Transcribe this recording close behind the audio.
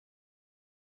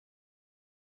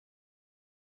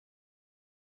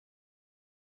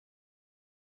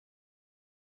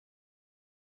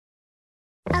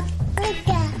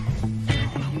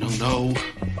No.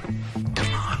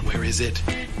 Come on, where is it?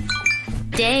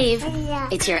 Dave,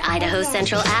 it's your Idaho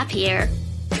Central app here.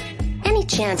 Any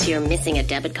chance you're missing a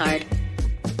debit card?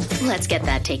 Let's get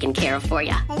that taken care of for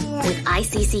you. With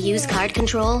ICCU's card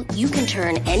control, you can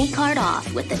turn any card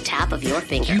off with the tap of your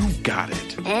finger. You got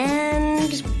it.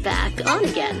 And back on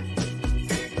again.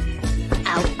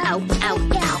 Out, out,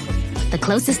 out, out. The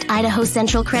closest Idaho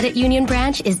Central Credit Union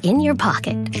branch is in your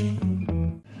pocket.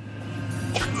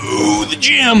 Ooh, the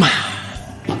gym.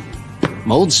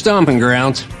 Old stomping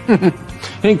grounds.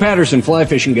 Hank Patterson, fly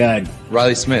fishing guide.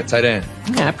 Riley Smith, tight end.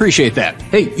 Yeah, I appreciate that.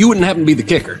 Hey, you wouldn't happen to be the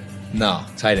kicker? No,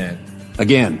 tight end.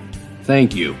 Again,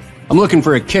 thank you. I'm looking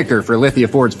for a kicker for Lithia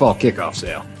Ford's fall kickoff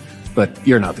sale. But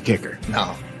you're not the kicker.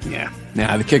 No. Yeah.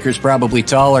 Nah, the kicker's probably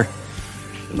taller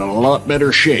and in a lot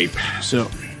better shape. So,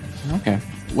 okay.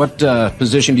 What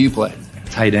position do you play?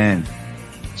 Tight end.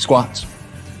 Squats.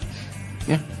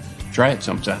 Yeah, try it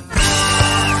sometime.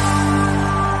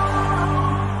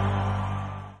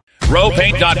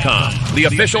 RowPaint.com, the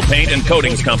official paint and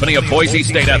coatings company of Boise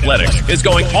State Athletics, is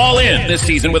going all in this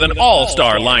season with an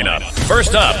all-star lineup.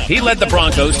 First up, he led the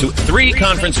Broncos to 3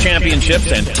 conference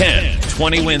championships and 10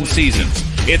 20-win seasons.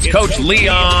 It's Coach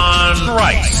Leon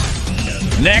Rice.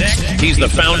 Next, he's the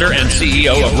founder and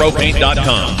CEO of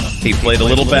RowPaint.com. He played a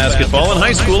little basketball in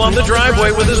high school on the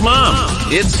driveway with his mom.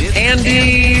 It's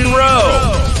Andy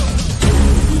Rowe.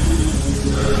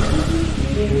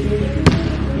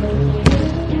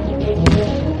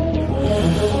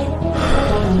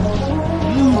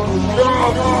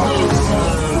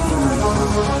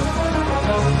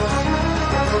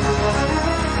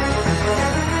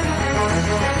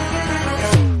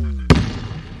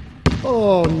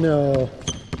 Oh, no.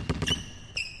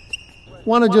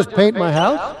 Want to just paint my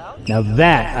house? Now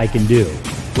that I can do.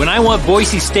 When I want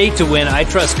Boise State to win, I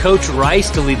trust Coach Rice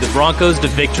to lead the Broncos to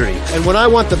victory. And when I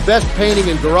want the best painting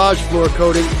and garage floor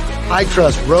coating, I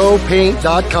trust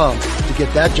RowPaint.com to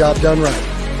get that job done right.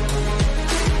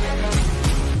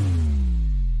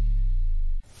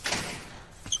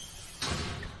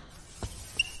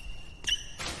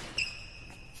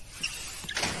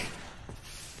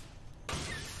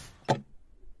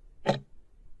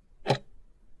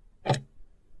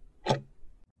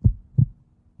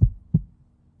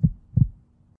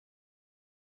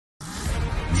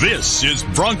 This is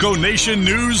Bronco Nation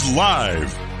News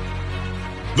Live.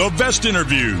 The best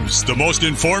interviews, the most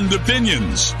informed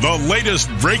opinions, the latest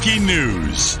breaking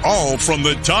news, all from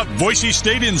the top Boise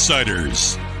State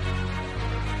insiders.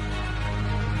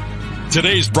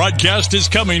 Today's broadcast is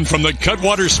coming from the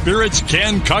Cutwater Spirits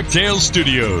Canned Cocktail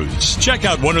Studios. Check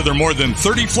out one of their more than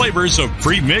 30 flavors of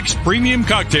pre-mixed premium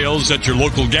cocktails at your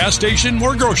local gas station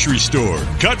or grocery store.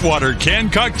 Cutwater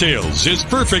Canned Cocktails is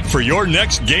perfect for your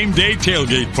next game day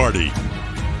tailgate party.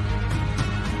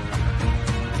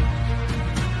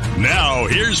 Now,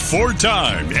 here's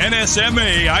 4-time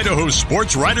NSMA Idaho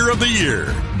Sports Writer of the Year,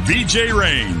 BJ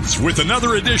Rains, with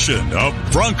another edition of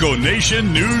Bronco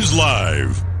Nation News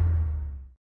Live.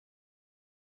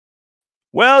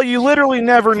 Well, you literally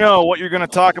never know what you're going to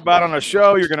talk about on a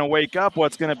show. You're going to wake up,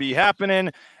 what's going to be happening,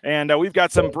 and we've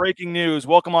got some breaking news.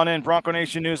 Welcome on in, Bronco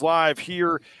Nation News Live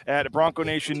here at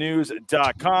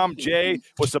BroncoNationNews.com. Jay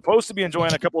was supposed to be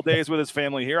enjoying a couple of days with his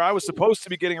family here. I was supposed to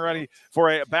be getting ready for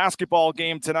a basketball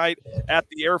game tonight at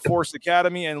the Air Force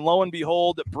Academy, and lo and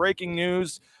behold, breaking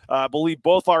news. I believe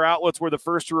both our outlets were the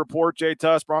first to report, Jay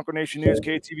Tust, Bronco Nation News,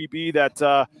 KTVB,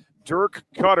 that Dirk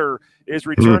Koetter is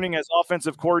returning as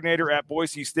offensive coordinator at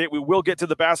Boise State. We will get to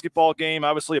the basketball game,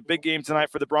 obviously a big game tonight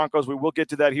for the Broncos. We will get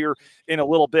to that here in a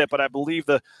little bit, but I believe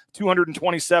the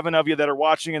 227 of you that are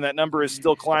watching, and that number is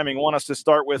still climbing, want us to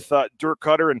start with Dirk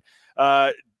Koetter. And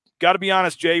got to be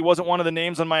honest, Jay, he wasn't one of the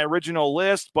names on my original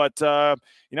list, but as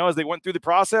they went through the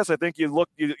process, I think you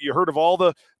heard of all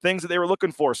the things that they were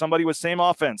looking for. Somebody with same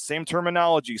offense, same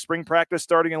terminology, spring practice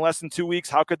starting in less than 2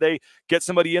 weeks. How could they get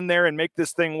somebody in there and make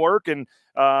this thing work? And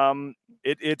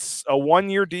it's a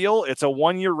 1-year deal. It's a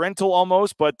 1-year rental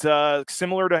almost, but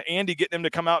similar to Andy getting him to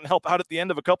come out and help out at the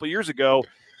end of a couple of years ago,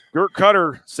 Dirk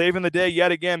Koetter saving the day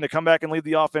yet again to come back and lead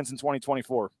the offense in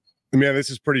 2024. Man, this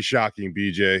is pretty shocking,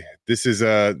 BJ. This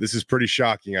is pretty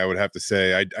shocking, I would have to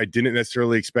say. I didn't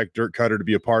necessarily expect Dirk Koetter to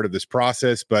be a part of this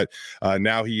process, but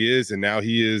now he is, and now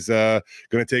he is going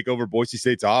to take over Boise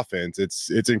State's offense.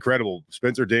 It's incredible.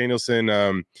 Spencer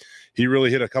Danielson, he really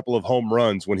hit a couple of home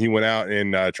runs when he went out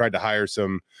and tried to hire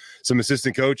some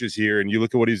assistant coaches here, and you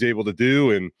look at what he's able to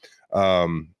do, and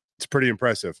it's pretty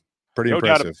impressive. Pretty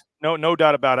impressive. No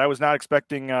doubt about it. I was not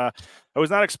expecting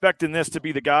this to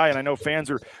be the guy, and I know fans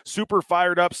are super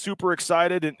fired up, super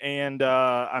excited, and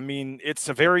I mean, it's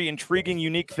a very intriguing,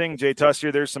 unique thing, Jay Tust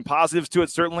here. There's some positives to it,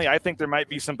 certainly. I think there might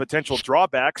be some potential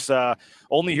drawbacks.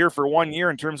 Only here for 1 year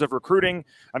in terms of recruiting.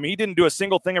 I mean, he didn't do a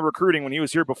single thing of recruiting when he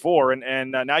was here before,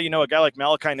 and now a guy like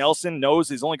Malachi Nelson knows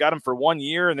he's only got him for 1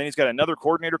 year, and then he's got another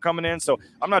coordinator coming in. So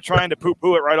I'm not trying to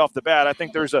poo-poo it right off the bat. I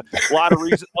think there's a lot of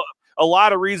reasons. A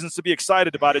lot of reasons to be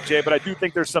excited about it, Jay, but I do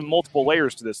think there's some multiple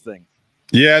layers to this thing.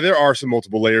 Yeah, there are some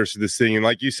multiple layers to this thing. And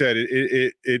like you said,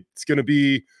 it's going to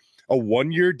be a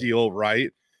 1 year deal,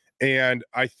 right? And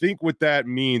I think what that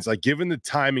means, like, given the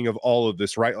timing of all of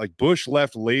this, right? Like, Bush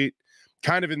left late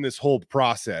kind of in this whole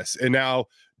process. And now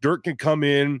Dirk can come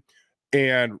in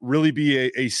and really be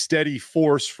a steady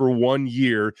force for 1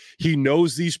 year. He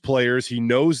knows these players. He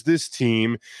knows this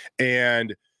team.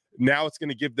 And now it's going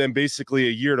to give them basically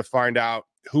a year to find out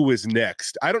who is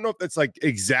next. I don't know if that's like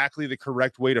exactly the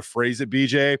correct way to phrase it,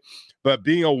 BJ, but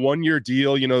being a 1 year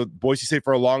deal, Boise State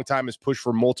for a long time has pushed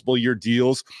for multiple year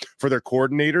deals for their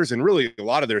coordinators and really a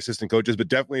lot of their assistant coaches, but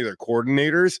definitely their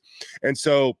coordinators. And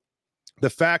so the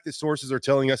fact that sources are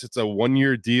telling us it's a 1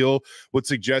 year deal would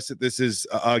suggest that this is,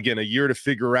 again, a year to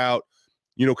figure out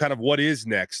kind of what is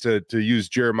next, to use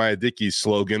Jeremiah Dickey's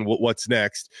slogan, what's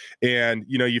next. And,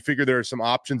 you figure there are some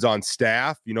options on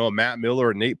staff, a Matt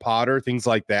Miller, a Nate Potter, things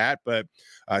like that. But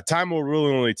time will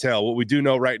really only tell. What we do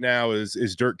know right now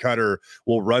is Dirk Koetter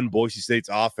will run Boise State's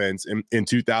offense in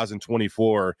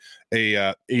 2024,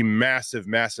 a massive,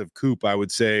 massive coup, I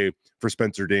would say, for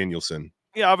Spencer Danielson.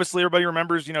 Yeah, obviously everybody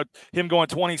remembers, him going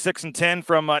 26-10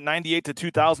 from 98 to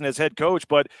 2000 as head coach.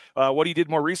 But what he did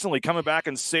more recently, coming back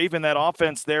and saving that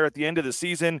offense there at the end of the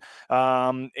season,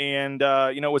 was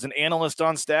an analyst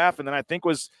on staff, and then I think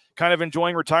was kind of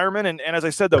enjoying retirement. And as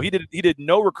I said, though, he did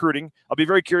no recruiting. I'll be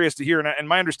very curious to hear. And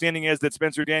my understanding is that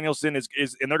Spencer Danielson is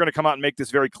and they're going to come out and make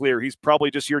this very clear. He's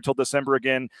probably just here till December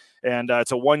again, and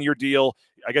it's a 1 year deal.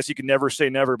 I guess you can never say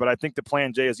never, but I think the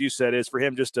plan, Jay, as you said, is for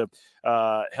him just to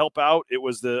help out. It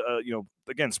was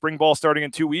again, spring ball starting in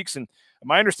 2 weeks. And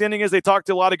my understanding is they talked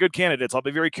to a lot of good candidates. I'll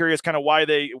be very curious kind of why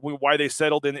they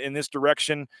settled in this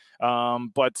direction.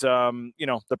 But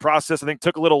the process, I think,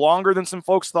 took a little longer than some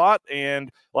folks thought.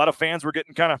 And a lot of fans were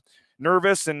getting kind of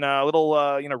nervous and a little,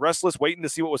 restless, waiting to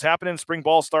see what was happening. Spring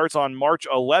ball starts on March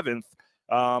 11th.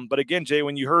 But again, Jay,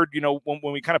 when you heard,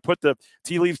 when we kind of put the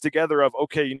tea leaves together of,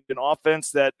 okay, you need an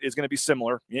offense that is going to be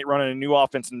similar. You ain't running a new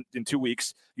offense in 2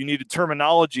 weeks. You needed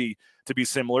terminology to be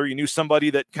similar. You knew somebody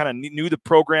that kind of knew the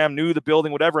program, knew the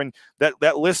building, whatever. And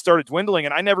that list started dwindling.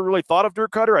 And I never really thought of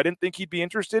Dirk Koetter. I didn't think he'd be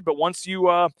interested. But once you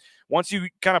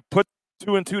kind of put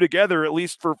 2 and 2 together, at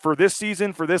least for this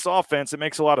season, for this offense, it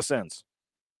makes a lot of sense.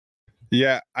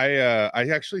 Yeah, I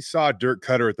actually saw Dirk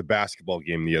Koetter at the basketball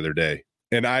game the other day.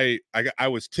 And I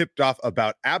was tipped off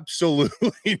about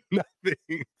absolutely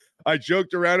nothing. I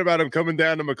joked around about him coming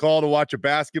down to McCall to watch a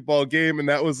basketball game, and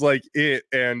that was like it.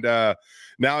 And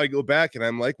now I go back and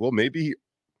I'm like, well, maybe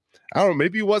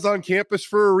he was on campus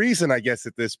for a reason, I guess,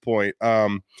 at this point.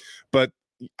 But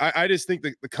I just think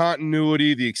that the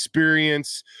continuity, the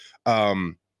experience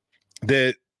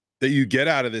that you get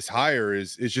out of this hire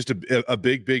is just a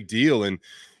big deal. And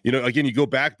again, you go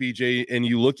back, BJ, and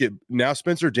you look at now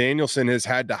Spencer Danielson has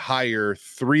had to hire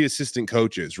 3 assistant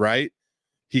coaches, right?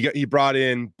 He brought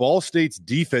in Ball State's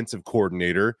defensive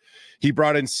coordinator. He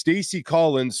brought in Stacy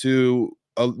Collins, who,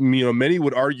 many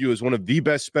would argue is one of the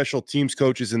best special teams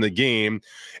coaches in the game,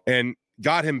 and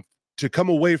got him to come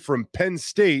away from Penn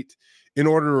State in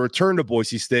order to return to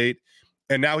Boise State.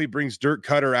 And now he brings Dirk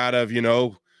Koetter out of,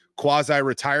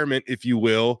 quasi-retirement, if you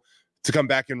will, to come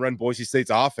back and run Boise State's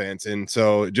offense. And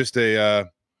so just I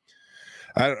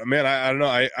don't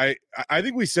know. I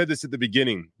think we said this at the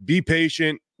beginning. Be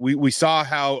patient. We saw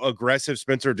how aggressive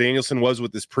Spencer Danielson was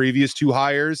with his previous 2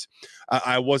 hires.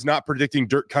 I was not predicting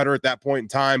Dirk Koetter at that point in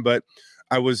time, but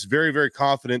I was very, very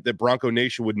confident that Bronco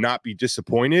Nation would not be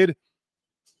disappointed.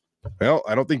 Well,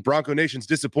 I don't think Bronco Nation's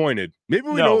disappointed. Maybe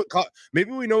we know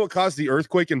what caused the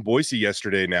earthquake in Boise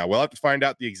yesterday. Now we'll have to find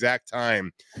out the exact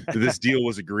time that this deal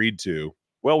was agreed to.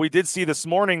 Well, we did see this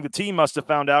morning the team must have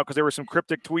found out because there were some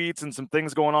cryptic tweets and some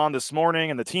things going on this morning,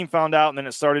 and the team found out, and then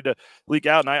it started to leak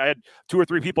out. And I had 2 or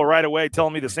 3 people right away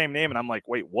telling me the same name, and I'm like,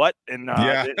 wait, what? And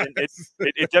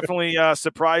it definitely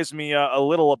surprised me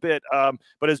a bit.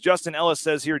 But as Justin Ellis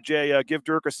says here, Jay, give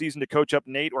Dirk a season to coach up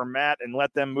Nate or Matt and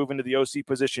let them move into the OC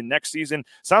position next season.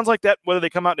 Sounds like that, whether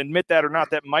they come out and admit that or not,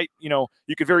 that might, you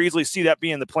could very easily see that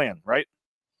being the plan, right?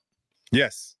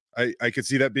 Yes, I could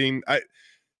see that being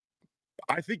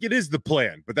I think it is the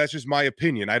plan, but that's just my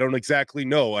opinion. I don't exactly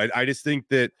know. I just think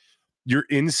that your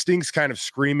instincts kind of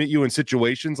scream at you in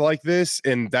situations like this,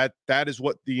 and that is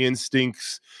what the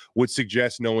instincts would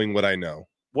suggest, knowing what I know.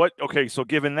 Okay, so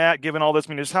given all this, I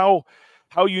mean, just how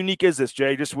unique is this,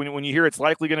 Jay? Just when you hear it's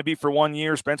likely going to be for 1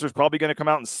 year, Spencer's probably going to come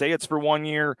out and say it's for 1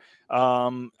 year.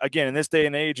 Again, in this day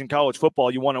and age in college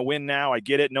football, you want to win now. I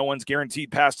get it. No one's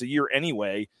guaranteed past a year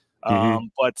anyway.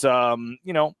 But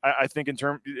I think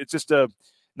it's just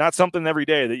not something every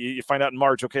day that you find out in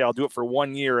March. Okay, I'll do it for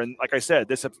 1 year. And like I said,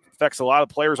 this affects a lot of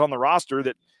players on the roster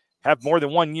that have more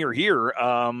than 1 year here.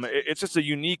 It's just a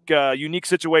unique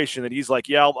situation that he's like,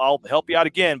 yeah, I'll help you out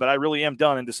again, but I really am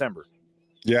done in December.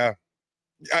 Yeah.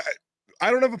 I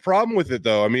don't have a problem with it,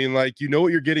 though. I mean, like, you know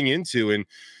what you're getting into. And,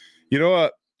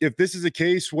 if this is a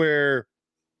case where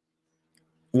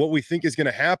what we think is going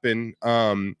to happen,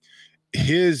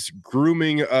 his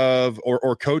grooming of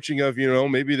or coaching of,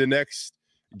 maybe the next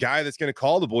guy that's going to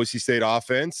call the Boise State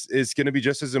offense is going to be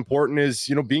just as important as,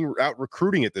 being out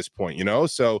recruiting at this point,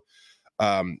 So,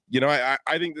 I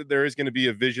think that there is going to be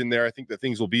a vision there. I think that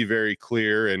things will be very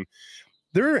clear. And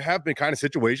there have been kind of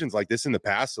situations like this in the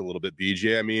past a little bit,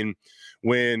 BJ. I mean,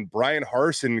 when Brian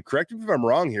Harsin, correct me if I'm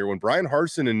wrong here, when Brian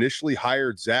Harsin initially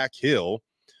hired Zach Hill,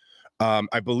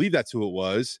 I believe that's who it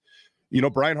was.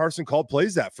 Brian Harsin called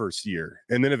plays that first year,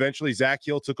 and then eventually Zach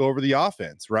Hill took over the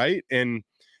offense, right? And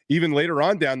even later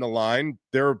on down the line,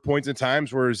 there were points in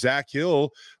times where Zach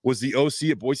Hill was the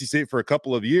OC at Boise State for a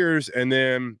couple of years, and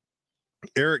then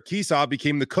Eric Keesaw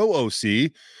became the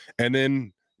co-OC, and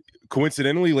then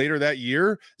coincidentally, later that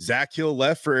year, Zach Hill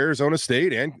left for Arizona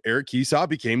State and Eric Keesaw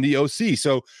became the OC.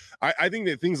 So I think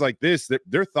that things like this,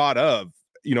 they're thought of,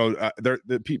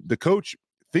 the coach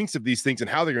thinks of these things and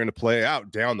how they're going to play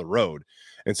out down the road.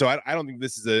 And so I don't think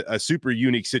this is a super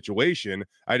unique situation.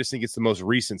 I just think it's the most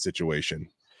recent situation.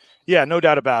 Yeah, no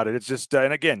doubt about it. It's just,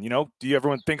 and again, do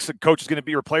everyone thinks a coach is going to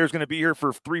be or player is going to be here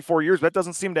for 3-4 years? That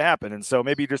doesn't seem to happen. And so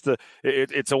maybe just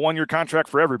it's a 1 year contract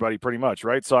for everybody pretty much,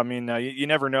 right? So, I mean, you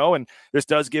never know. And this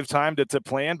does give time to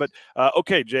plan. But,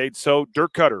 okay, Jade, so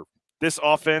Dirk Koetter, this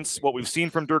offense, what we've seen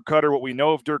from Dirk Koetter, what we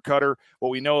know of Dirk Koetter, what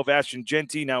we know of Ashton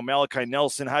Genty, now Malachi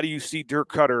Nelson, how do you see Dirk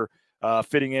Koetter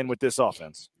fitting in with this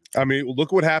offense? I mean,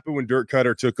 look what happened when Dirk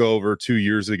Koetter took over 2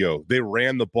 years ago. They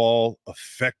ran the ball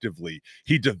effectively.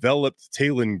 He developed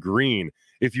Taylon Green.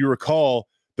 If you recall,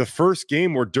 the first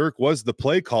game where Dirk was the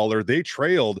play caller, they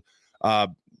trailed by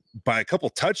a couple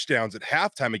touchdowns at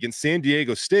halftime against San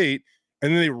Diego State,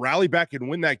 and then they rally back and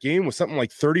win that game with something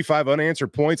like 35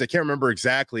 unanswered points. I can't remember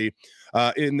exactly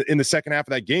in the second half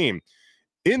of that game.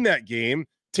 In that game,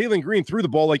 Taylon Green threw the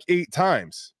ball like 8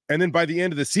 times, and then by the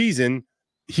end of the season,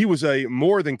 he was a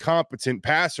more than competent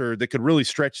passer that could really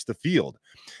stretch the field.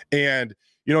 And,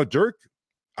 Dirk,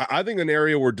 I think an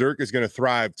area where Dirk is going to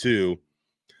thrive too,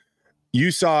 you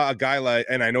saw a guy like,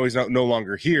 and I know he's no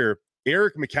longer here,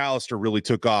 Eric McAllister really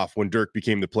took off when Dirk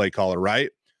became the play caller, right?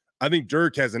 I think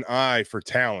Dirk has an eye for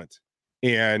talent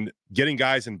and getting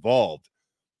guys involved.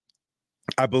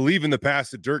 I believe in the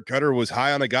past that Dirk Koetter was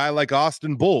high on a guy like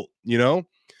Austin Bolt,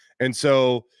 And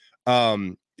so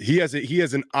he has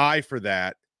an eye for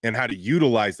that and how to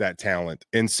utilize that talent.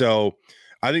 And so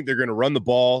I think they're going to run the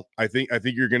ball. I think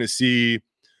you're going to see,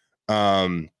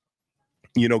 guys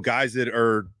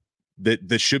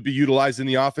that should be utilized in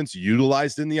the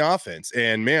offense.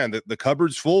 And man, the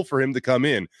cupboard's full for him to come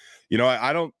in.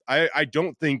 I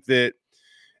don't think that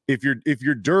if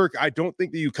you're Dirk, I don't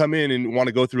think that you come in and want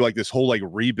to go through like this whole like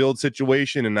rebuild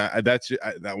situation. And that's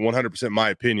 100%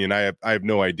 my opinion. I have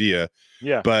no idea.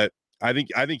 Yeah, but I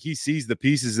think he sees the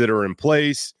pieces that are in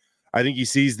place. I think he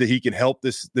sees that he can help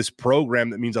this program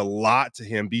that means a lot to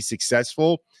him be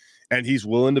successful, and he's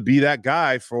willing to be that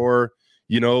guy for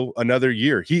another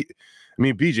year.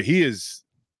 BJ,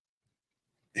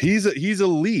 he's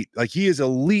elite. Like he is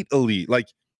elite. Like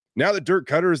now that Dirk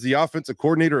Koetter is the offensive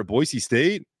coordinator at Boise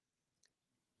State,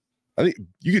 I think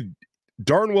you could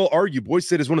darn well argue Boise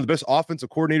State is one of the best offensive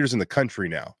coordinators in the country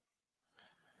now.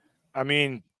 I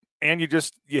mean, and you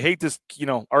hate this,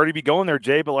 already be going there,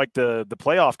 Jay, but like the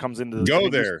playoff comes into the go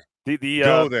there.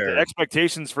 The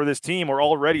expectations for this team are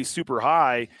already super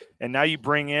high, and now you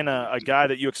bring in a guy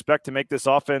that you expect to make this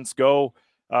offense go.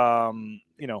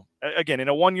 Again, in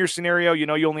a 1 year scenario, you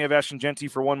only have Ashton Genty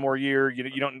for 1 more year.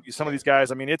 You don't. Some of these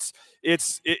guys, I mean, it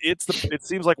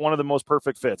seems like one of the most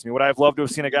perfect fits. I mean, would I have loved to have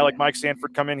seen a guy like Mike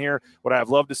Sanford come in here? Would I have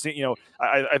loved to see?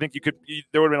 I think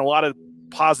there would have been a lot of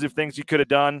positive things you could have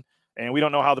done. And we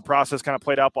don't know how the process kind of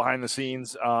played out behind the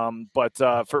scenes. But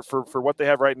for what they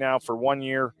have right now for 1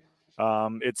 year,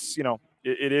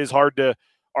 it is hard to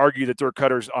argue that Dirk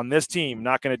Koetter's on this team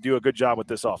not going to do a good job with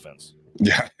this offense.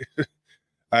 Yeah,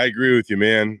 I agree with you,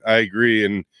 man. I agree.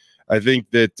 And I think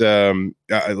that,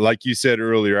 like you said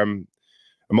earlier, I'm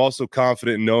also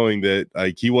confident in knowing that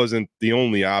like he wasn't the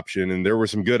only option, and there were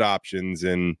some good options.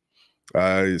 And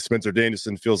Spencer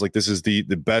Danielson feels like this is the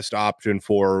best option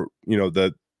for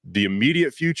the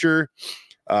immediate future,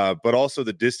 but also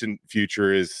the distant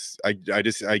future. Is I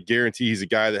guarantee he's a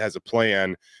guy that has a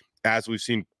plan. As we've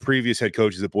seen previous head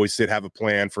coaches at Boise State have a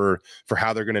plan for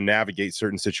how they're going to navigate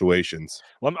certain situations.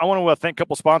 Well, I want to thank a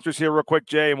couple sponsors here real quick,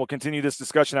 Jay, and we'll continue this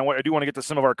discussion. I do want to get to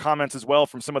some of our comments as well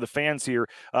from some of the fans here.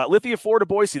 Lithia Ford of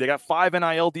Boise, they got 5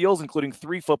 NIL deals, including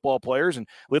 3 football players. And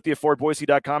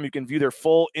LithiaFordBoise.com, you can view their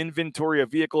full inventory of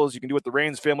vehicles. You can do what the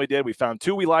Raines family did. We found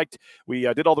 2 we liked. We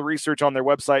did all the research on their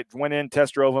website, went in,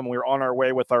 test drove them. We were on our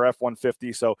way with our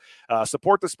F-150. So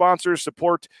support the sponsors,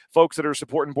 support folks that are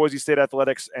supporting Boise State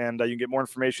athletics, and you can get more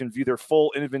information, view their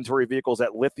full inventory of vehicles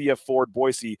at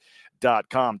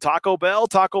LithiaFordBoise.com. Taco Bell,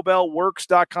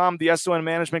 TacoBellWorks.com, the SON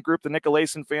Management Group, the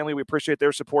Nicolason family. We appreciate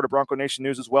their support of Bronco Nation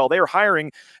News as well. They are hiring,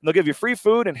 and they'll give you free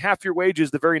food and half your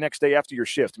wages the very next day after your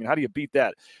shift. I mean, how do you beat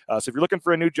that? So if you're looking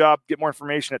for a new job, get more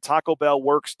information at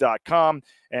TacoBellWorks.com.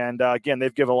 And again,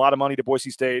 they've given a lot of money to Boise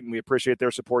State, and we appreciate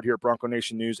their support here at Bronco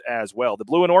Nation News as well. The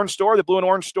Blue and Orange Store,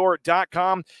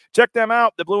 theblueandorangestore.com. Check them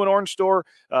out, the Blue and Orange Store.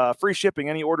 Free shipping,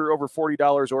 any order over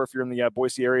 $40, or if you're in the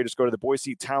Boise area, just go to the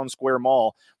Boise Town Square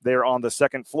Mall. They're on the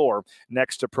 2nd floor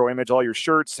next to Pro Image. All your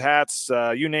shirts, hats,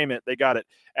 you name it, they got it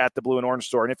at the Blue and Orange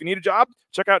Store. And if you need a job,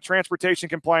 check out Transportation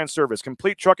Compliance Service.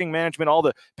 Complete trucking management, all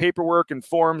the paperwork and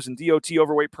forms and DOT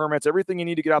overweight permits, everything you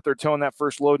need to get out there towing that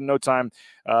first load in no time,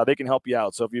 they can help you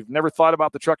out. So if you've never thought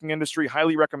about the trucking industry,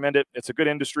 highly recommend it. It's a good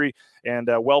industry and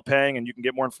well-paying, and you can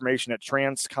get more information at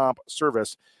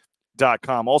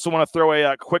transcompservice.com. Also want to throw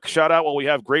a quick shout out while we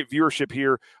have great viewership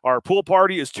here. Our pool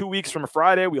party is 2 weeks from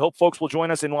Friday. We hope folks will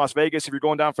join us in Las Vegas if you're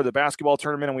going down for the basketball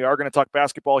tournament, and we are going to talk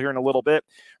basketball here in a little bit.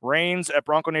 Raines at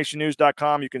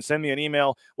BroncoNationNews.com. You can send me an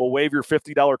email. We'll waive your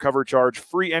 $50 cover charge.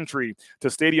 Free entry to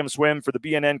Stadium Swim for the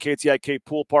BNN KTIK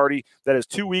pool party. That is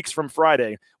 2 weeks from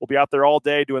Friday. We'll be out there all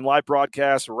day doing live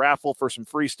broadcasts, raffle for some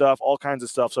free stuff, all kinds of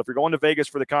stuff. So if you're going to Vegas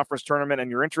for the conference tournament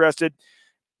and you're interested,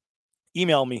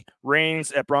 email me,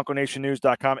 Raines at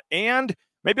BroncoNationNews.com, and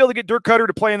maybe able to get Dirk Koetter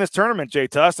to play in this tournament, Jay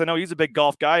Tust. I know he's a big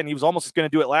golf guy, and he was almost going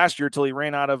to do it last year till he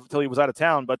was out of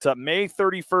town. But May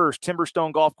 31st,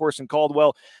 Timberstone Golf Course in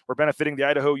Caldwell. We're benefiting the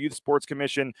Idaho Youth Sports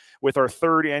Commission with our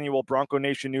 3rd annual Bronco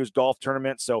Nation News Golf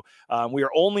Tournament. So we are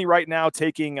only right now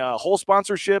taking hole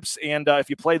sponsorships, and if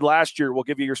you played last year, we'll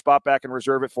give you your spot back and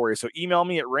reserve it for you. So email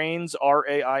me at Raines,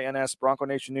 RAINS,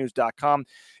 BroncoNationNews.com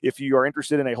if you are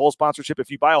interested in a hole sponsorship.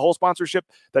 If you buy a hole sponsorship,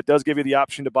 that does give you the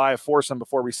option to buy a foursome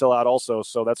before we sell out also.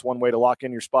 So that's one way to lock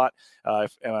in your spot.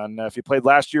 If you played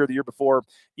last year or the year before,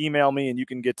 email me and you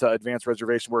can get advanced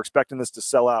reservation. We're expecting this to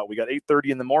sell out. We got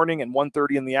 8:30 in the morning and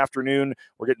 1:30 in the afternoon.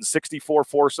 We're getting 64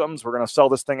 foursomes. We're going to sell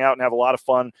this thing out and have a lot of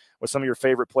fun with some of your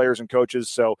favorite players and coaches.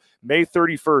 So May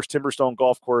 31st, Timberstone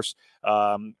Golf Course,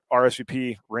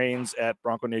 RSVP, Raines at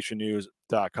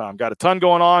BroncoNationNews.com. Got a ton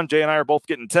going on. Jay and I are both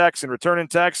getting texts and returning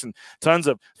texts, and tons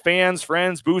of fans,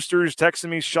 friends, boosters texting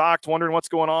me, shocked, wondering what's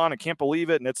going on. I can't believe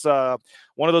it. And it's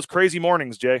one of those crazy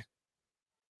mornings, Jay.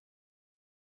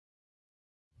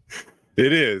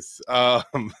 It is.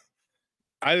 The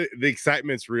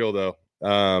excitement's real, though.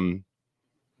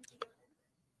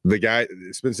 The guy,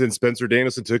 since Spencer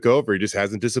Danielson took over, he just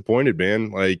hasn't disappointed, man.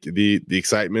 Like the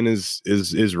excitement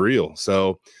is real.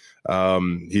 So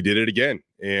he did it again,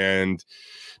 and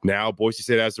now Boise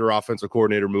State has their offensive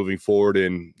coordinator moving forward,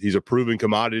 and he's a proven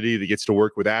commodity that gets to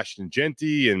work with Ashton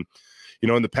Genty. And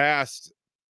in the past,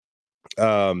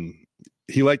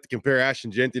 he liked to compare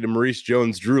Ashton Genty to Maurice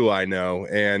Jones-Drew, I know,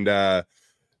 and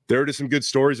there are just some good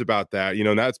stories about that.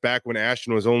 And that's back when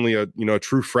Ashton was only a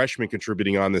true freshman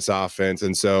contributing on this offense.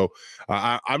 And so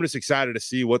I'm just excited to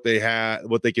see what they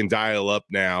can dial up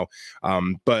now.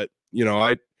 But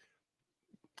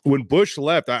when Bush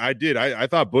left, I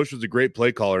thought Bush was a great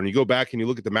play caller. And you go back and you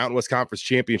look at the Mountain West Conference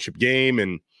Championship game,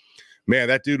 and man,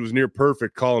 that dude was near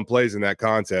perfect calling plays in that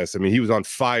contest. I mean, he was on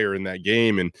fire in that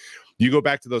game. And you go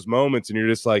back to those moments and you're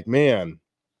just like, man,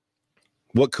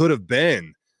 what could have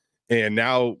been? And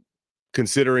now,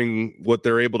 considering what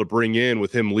they're able to bring in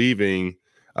with him leaving,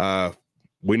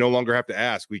 we no longer have to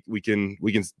ask. We can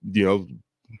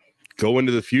go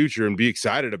into the future and be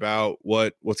excited about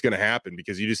what's going to happen,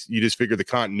 because you just figure the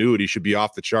continuity should be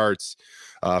off the charts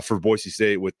for Boise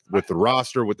State with the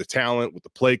roster, with the talent, with the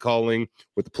play calling,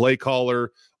 with the play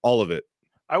caller, all of it.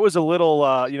 I was a little,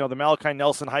 the Malachi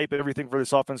Nelson hype and everything for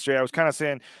this offense, Jay. I've been kind of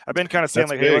saying, That's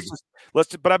like, big.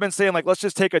 hey, but I've been saying, like, let's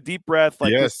just take a deep breath.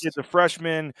 Like, Yes. this kid's a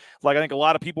freshman. Like, I think a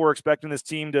lot of people were expecting this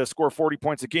team to score 40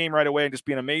 points a game right away and just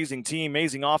be an amazing team,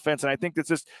 amazing offense. And I think that's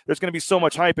just, there's going to be so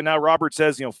much hype. And now Robert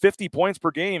says, 50 points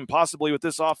per game, possibly with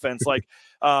this offense. Like,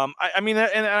 I mean,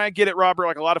 and I get it, Robert.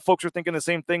 Like, a lot of folks are thinking the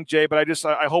same thing, Jay, but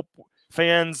I hope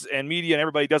fans and media and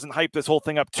everybody doesn't hype this whole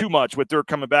thing up too much with Dirk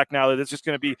coming back now, that it's just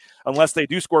going to be, unless they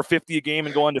do score 50 a game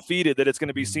and go undefeated, that it's going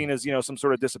to be seen as, some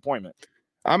sort of disappointment.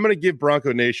 I'm going to give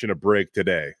Bronco Nation a break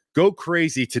today. Go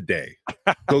crazy today.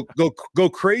 go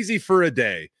crazy for a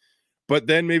day, but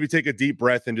then maybe take a deep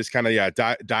breath and just kind of,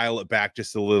 dial it back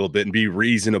just a little bit and be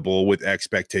reasonable with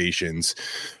expectations.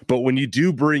 But when you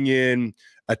do bring in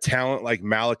a talent like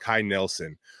Malachi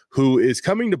Nelson, who is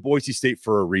coming to Boise State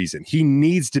for a reason. He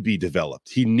needs to be developed.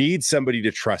 He needs somebody to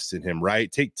trust in him,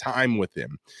 right? Take time with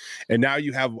him. And now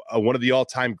you have one of the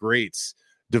all-time greats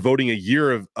devoting a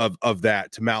year of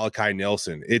that to Malachi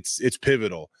Nelson. It's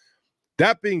pivotal.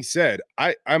 That being said,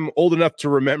 I'm old enough to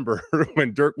remember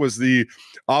when Dirk was the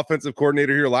offensive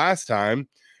coordinator here last time,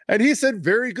 and he said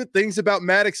very good things about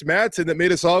Maddox Madsen that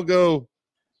made us all go,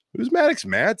 who's Maddox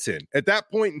Madsen? At that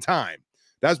point in time.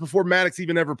 That was before Maddox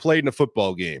even ever played in a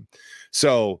football game.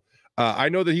 So I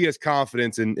know that he has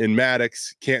confidence in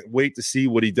Maddox. Can't wait to see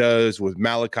what he does with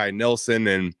Malachi Nelson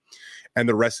and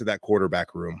the rest of that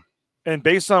quarterback room. And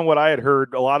based on what I had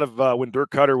heard, a lot of when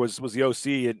Dirk Koetter was the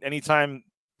OC, and anytime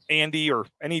Andy or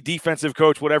any defensive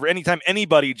coach, whatever, anytime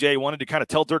anybody, Jay, wanted to kind of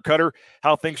tell Dirk Koetter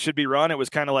how things should be run, it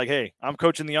was kind of like, hey, I'm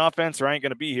coaching the offense or I ain't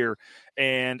going to be here.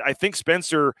 And I think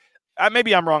Spencer –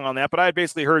 maybe I'm wrong on that, but I had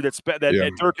basically heard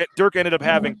that Dirk ended up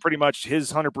having pretty much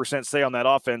his 100% say on that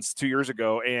offense 2 years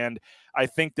ago. And I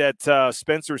think that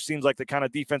Spencer seems like the kind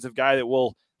of defensive guy that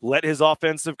will let his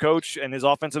offensive coach and his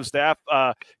offensive staff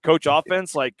coach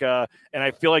offense. And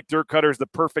I feel like Dirk Koetter is the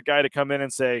perfect guy to come in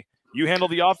and say, you handle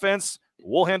the offense,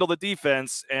 we'll handle the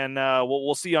defense, and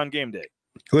we'll see you on game day.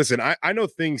 Listen, I know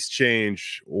things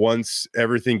change once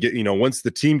everything once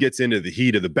the team gets into the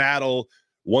heat of the battle.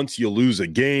 Once you lose a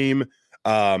game,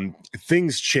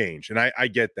 things change, and I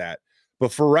get that.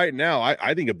 But for right now,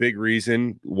 I think a big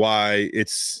reason why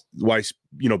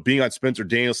being on Spencer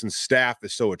Danielson's staff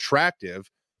is so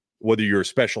attractive, whether you're a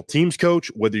special teams coach,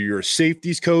 whether you're a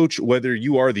safeties coach, whether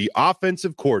you are the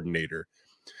offensive coordinator,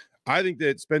 I think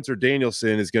that Spencer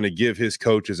Danielson is going to give his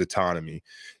coaches autonomy.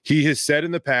 He has said in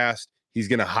the past he's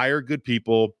going to hire good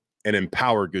people and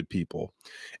empower good people.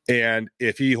 And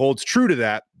if he holds true to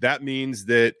that, that means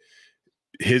that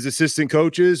his assistant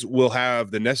coaches will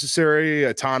have the necessary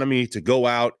autonomy to go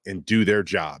out and do their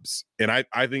jobs. And I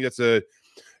think that's a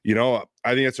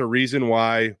reason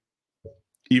why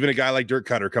even a guy like Dirk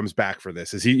Koetter comes back for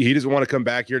this. Is he doesn't want to come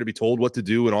back here to be told what to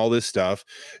do and all this stuff.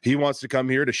 He wants to come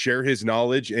here to share his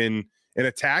knowledge and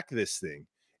attack this thing.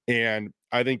 And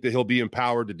I think that he'll be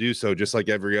empowered to do so, just like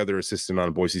every other assistant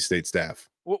on Boise State staff.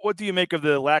 What do you make of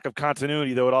the lack of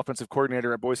continuity, though, at offensive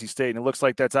coordinator at Boise State? And it looks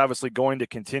like that's obviously going to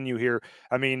continue here.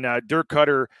 I mean, Dirk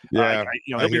Koetter,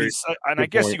 he'll be I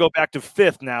guess you go back to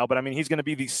fifth now, but I mean, he's going to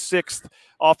be the sixth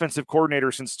offensive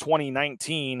coordinator since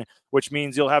 2019, which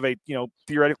means you'll have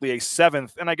theoretically a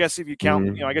seventh. And I guess if you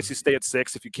count, I guess you stay at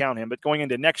six if you count him. But going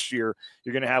into next year,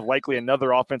 you're going to have likely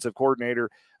another offensive coordinator.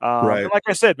 Right. And like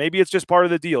I said, maybe it's just part of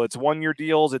the deal. It's 1-year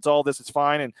deals. It's all this. It's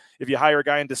fine. And if you hire a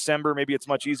guy in December, maybe it's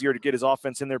much easier to get his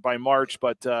offense in there by March.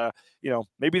 But,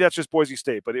 maybe that's just Boise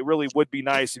State. But it really would be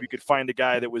nice if you could find a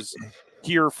guy that was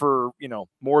here for,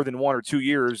 more than 1 or 2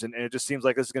 years. And it just seems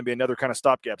like this is going to be another kind of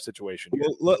stopgap situation.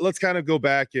 Well, let's kind of go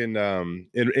back and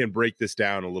break this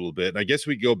down a little bit. And I guess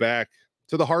we go back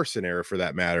to the Harsin era for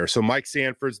that matter. So Mike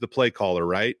Sanford's the play caller,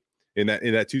 right? In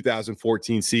that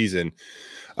 2014 season,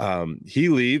 he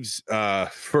leaves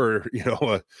for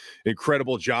a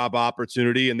incredible job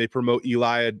opportunity, and they promote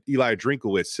Eli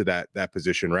Drinkowitz to that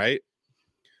position, right?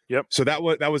 Yep. So that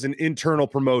was an internal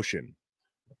promotion.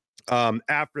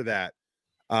 After that,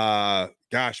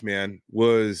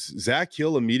 was Zach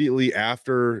Hill immediately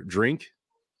after Drink?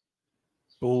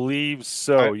 Believe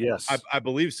so. Yes, I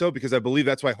believe so, because I believe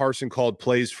that's why Harsin called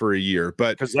plays for a year.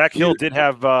 But because Zach Hill did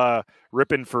have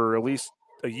Rippon for at least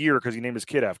a year because he named his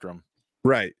kid after him.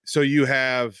 Right. So you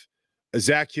have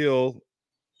Zach Hill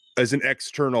as an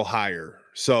external hire.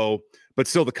 So, but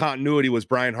still the continuity was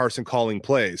Brian Harsin calling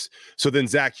plays. So then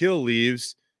Zach Hill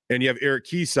leaves and you have Eric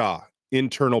Keesaw,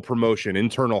 internal promotion,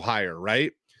 internal hire,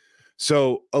 right?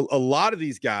 So a lot of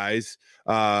these guys,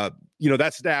 that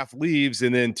staff leaves,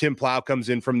 and then Tim Plow comes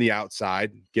in from the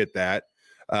outside. Get that.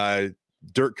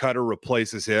 Dirk Koetter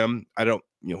replaces him. I don't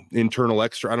internal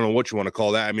extra. I don't know what you want to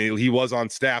call that. I mean, he was on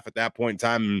staff at that point in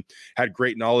time and had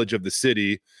great knowledge of the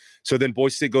city. So then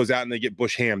Boise State goes out and they get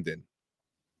Bush Hamden.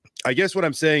 I guess what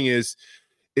I'm saying is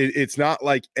it's not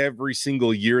like every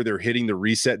single year they're hitting the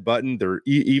reset button.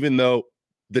 Even though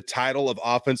the title of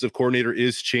offensive coordinator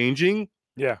is changing.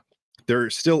 Yeah. There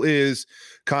still is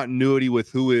continuity with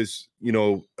who is,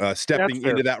 stepping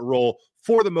into that role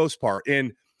for the most part.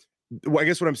 And I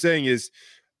guess what I'm saying is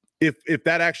if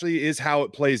that actually is how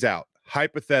it plays out,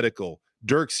 hypothetical,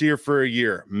 Dirk's here for a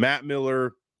year, Matt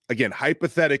Miller, again,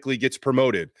 hypothetically gets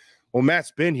promoted. Well,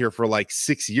 Matt's been here for like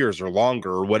 6 years or longer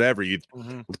or whatever. You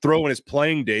throw in his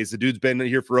playing days. The dude's been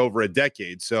here for over a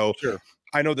decade. So sure.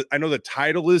 I know the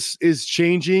title is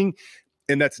changing,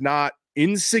 and that's not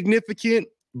insignificant,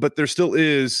 but there still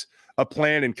is a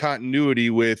plan and continuity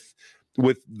with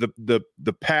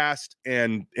the past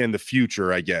and the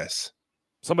future, I guess.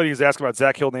 Somebody was asking about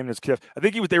Zach Hill naming his kid. I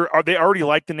think they already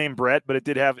liked the name Brett, but it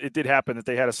did happen that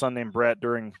they had a son named Brett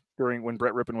during when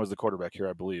Brett Rippon was the quarterback here,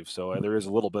 I believe. So there is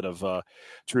a little bit of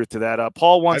truth to that.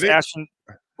 Paul wants Ashton.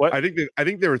 What? I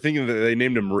think they were thinking that he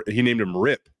named him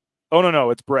Rip. Oh no,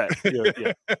 it's Brett.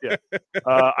 Yeah.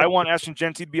 I want Ashton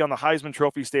Genty to be on the Heisman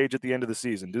Trophy stage at the end of the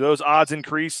season. Do those odds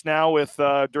increase now with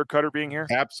Dirk Koetter being here?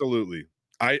 Absolutely,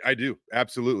 I do.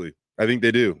 Absolutely, I think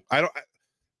they do. I'm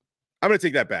going to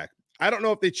take that back. I don't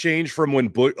know if they changed from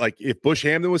when if Bush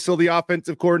Hamden was still the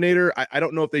offensive coordinator. I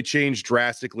don't know if they changed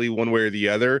drastically one way or the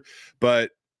other.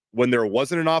 But when there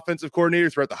wasn't an offensive coordinator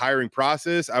throughout the hiring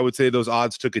process, I would say those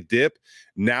odds took a dip.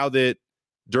 Now that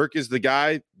Dirk is the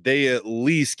guy, they at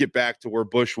least get back to where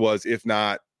Bush was, if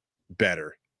not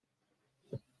better.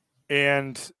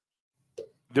 And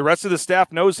the rest of the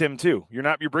staff knows him too.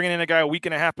 You're bringing in a guy a week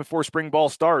and a half before spring ball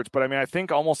starts. But I mean, I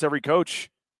think almost every coach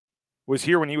was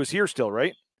here when he was here still,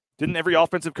 right? Didn't every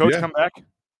offensive coach come back?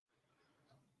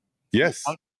 Yes.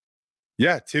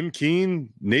 Yeah. Tim Keene,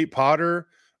 Nate Potter,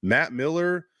 Matt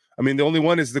Miller. I mean, the only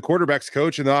one is the quarterback's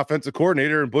coach and the offensive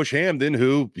coordinator and Bush Hamden,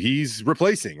 who he's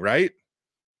replacing, right?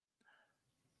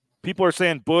 People are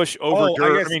saying Bush over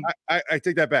Dirk. I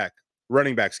take that back.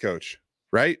 Running backs coach,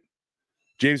 right?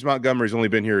 James Montgomery's only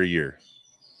been here a year.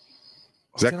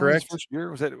 Is that correct? First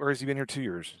year? Or has he been here 2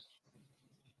 years?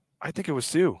 I think it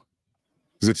was 2.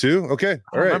 Is it 2? Okay.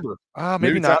 All right. Remember.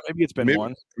 Maybe not. Maybe it's been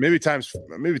 1. Maybe time's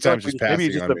just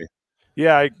passing on me.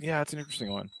 Yeah, it's an interesting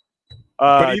one.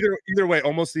 But either way,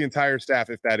 almost the entire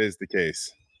staff, if that is the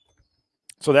case.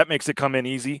 So that makes it come in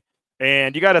easy.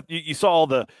 And you saw all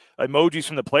the emojis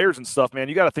from the players and stuff, man.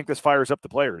 You got to think this fires up the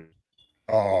players.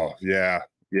 Oh, yeah.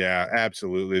 Yeah,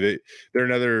 absolutely. They're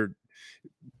another,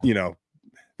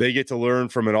 they get to learn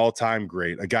from an all-time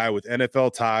great, a guy with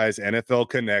NFL ties, NFL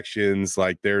connections.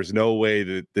 Like, there's no way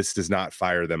that this does not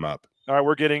fire them up. All right,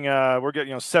 we're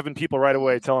getting 7 people right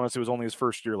away telling us it was only his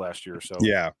first year last year. So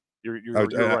yeah, you're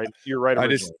right. You're right.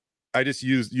 I just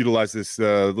utilize this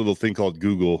little thing called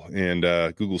Google and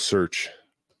Google search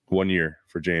 1 year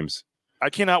for James. I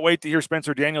cannot wait to hear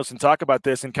Spencer Danielson talk about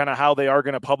this and kind of how they are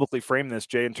going to publicly frame this,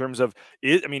 Jay, in terms of,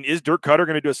 is Dirk Koetter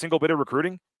going to do a single bit of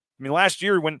recruiting? I mean, last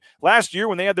year when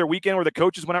they had their weekend where the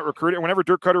coaches went out recruiting, or whenever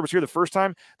Dirk Koetter was here the first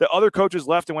time, the other coaches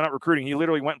left and went out recruiting. He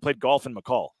literally went and played golf in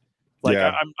McCall. Like,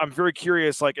 yeah. I'm very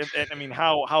curious, like, and I mean,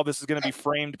 how this is going to be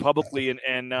framed publicly,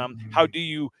 and how do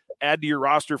you add to your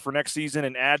roster for next season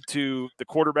and add to the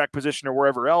quarterback position or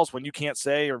wherever else when you can't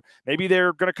say, or maybe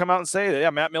they're going to come out and say that, yeah,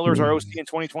 Matt Miller's our OC in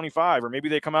 2025, or maybe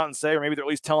they come out and say, or maybe they're at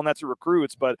least telling that to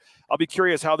recruits, but I'll be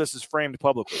curious how this is framed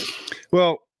publicly.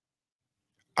 Well,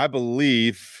 I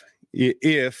believe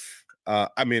if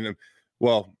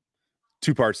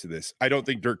two parts to this. I don't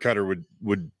think Dirk Koetter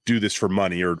would do this for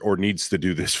money or needs to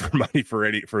do this for money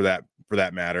for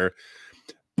that matter.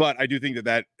 But I do think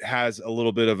that has a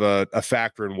little bit of a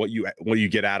factor in what you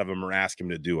get out of him or ask him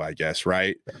to do, I guess,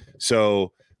 right?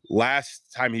 So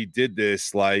last time he did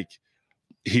this, like,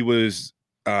 he was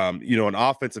an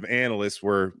offensive analyst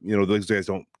where, those guys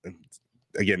don't,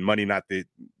 again, money not the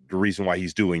reason why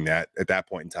he's doing that at that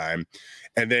point in time.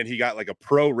 And then he got like a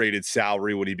prorated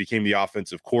salary when he became the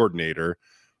offensive coordinator.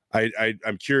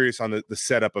 I'm curious on the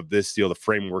setup of this deal, the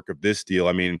framework of this deal.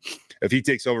 I mean, if he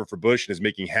takes over for Bush and is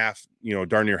making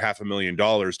darn near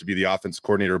 $500,000 to be the offensive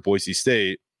coordinator of Boise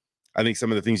State, I think some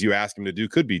of the things you ask him to do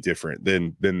could be different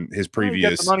than his previous.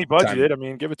 Get the money budgeted. Time. I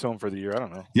mean, give it to him for the year. I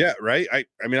don't know. Yeah, right. I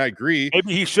agree.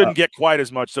 Maybe he shouldn't get quite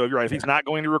as much. So you're right. If he's not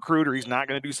going to recruit or he's not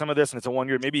going to do some of this, and it's a 1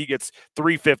 year, maybe he gets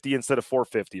 $350 instead of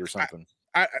 $450 or something.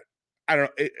 I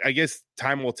don't know. I guess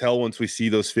time will tell once we see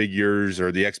those figures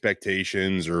or the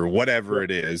expectations or whatever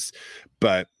it is.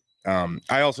 But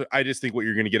I just think what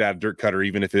you're going to get out of Dirk Koetter,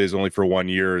 even if it is only for 1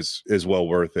 year, is well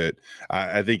worth it.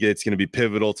 I think it's going to be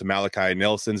pivotal to Malachi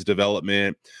Nelson's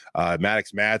development,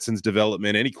 Maddox Madsen's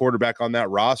development, any quarterback on that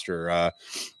roster.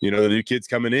 The new kids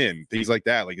coming in, things like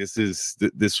that. Like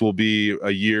this will be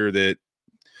a year that,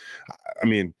 I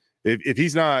mean, if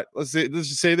he's not, let's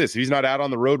just say this, if he's not out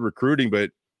on the road recruiting, but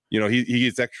he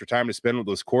gets extra time to spend with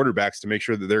those quarterbacks to make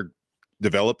sure that they're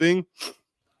developing.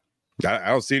 I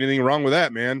don't see anything wrong with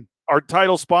that, man. Our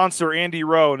title sponsor, Andy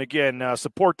Rowe. And again,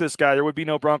 support this guy. There would be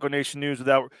no Bronco Nation news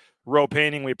without Rowe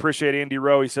Painting. We appreciate Andy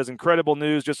Rowe. He says, incredible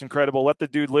news, just incredible. Let the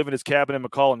dude live in his cabin in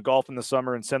McCall and golf in the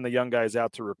summer and send the young guys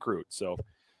out to recruit. So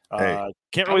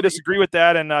can't really disagree with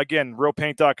that. And again,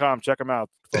 rowepaint.com. Check them out,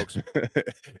 folks.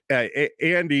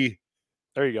 Andy,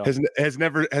 there you go. Has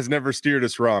never steered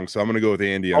us wrong. So I'm going to go with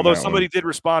Andy. Although somebody did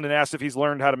respond and asked if he's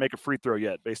learned how to make a free throw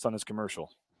yet based on his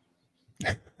commercial.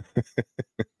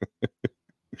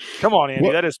 Come on,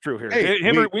 Andy. That is true here. Hey,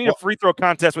 we need a free throw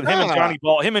contest with him and Johnny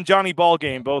Ball. Him and Johnny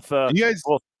Ballgame both.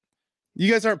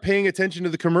 You guys aren't paying attention to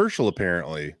the commercial.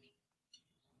 Apparently,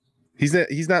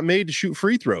 he's not made to shoot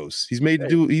free throws. He's made to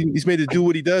do. He's made to do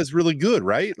what he does really good,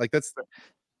 right? Like that's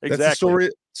the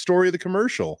story of the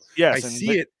commerroe. Yes, I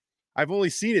see it. I've only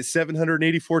seen it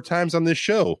 784 times on this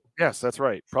show. Yes, that's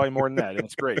right. Probably more than that. And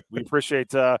it's great. We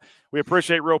appreciate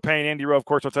Rowe Paint, Andy Rowe, of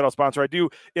course, our title sponsor. I do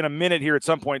in a minute here at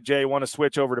some point, Jay, want to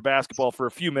switch over to basketball for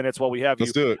a few minutes while we have you.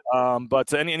 Let's do it.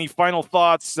 But any final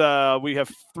thoughts? We have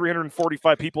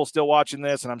 345 people still watching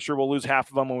this, and I'm sure we'll lose half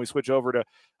of them when we switch over to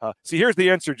see, here's the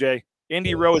answer, Jay.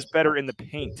 Andy Rowe is better in the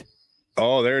paint.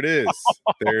 Oh, there it is.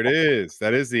 There it is.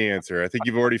 That is the answer. I think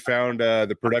you've already found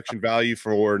the production value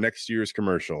for next year's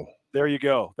commercial. There you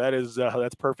go. That is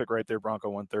that's perfect right there, Bronco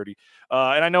 130.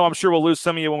 And I know I'm sure we'll lose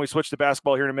some of you when we switch to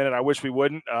basketball here in a minute. I wish we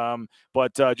wouldn't.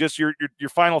 But just your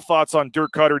final thoughts on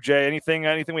Dirk Koetter, Jay.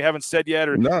 Anything we haven't said yet?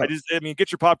 Or no.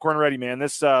 Get your popcorn ready, man.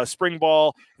 This spring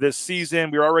ball, this season,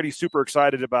 we're already super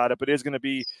excited about it, but it's going to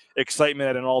be excitement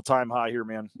at an all-time high here,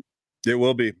 man. It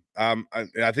will be. I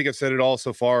think I've said it all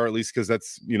so far, at least because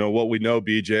that's what we know.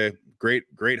 BJ,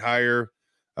 great hire.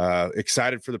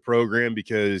 Excited for the program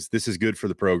because this is good for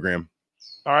the program.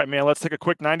 All right, man, let's take a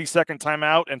quick 90-second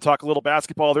timeout and talk a little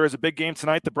basketball. There is a big game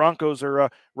tonight. The Broncos are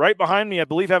right behind me, I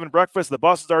believe, having breakfast. The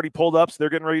bus has already pulled up, so they're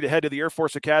getting ready to head to the Air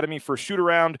Force Academy for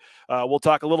shoot-around. We'll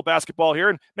talk a little basketball here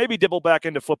and maybe dibble back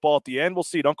into football at the end. We'll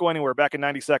see. Don't go anywhere. Back in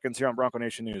 90 seconds here on Bronco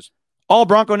Nation News. All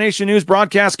Bronco Nation News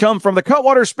broadcasts come from the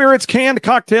Cutwater Spirits Canned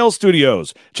Cocktail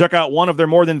Studios. Check out one of their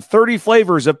more than 30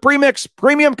 flavors of pre-mix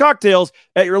premium cocktails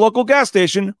at your local gas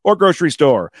station or grocery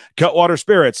store. Cutwater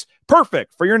Spirits,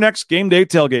 perfect for your next game day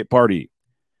tailgate party.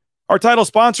 Our title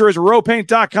sponsor is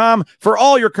rowepaint.com. For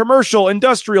all your commercial,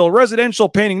 industrial, residential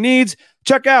painting needs,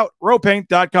 check out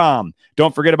rowepaint.com.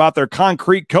 Don't forget about their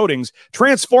concrete coatings.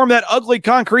 Transform that ugly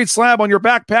concrete slab on your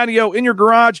back patio in your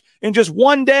garage in just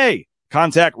one day.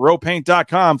 Contact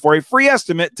rowepaint.com for a free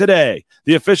estimate today.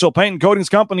 The official paint and coatings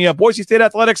company of Boise State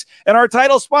Athletics, and our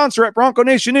title sponsor at Bronco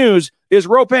Nation News is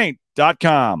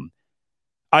rowepaint.com.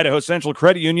 Idaho Central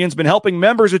Credit Union's been helping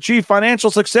members achieve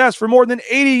financial success for more than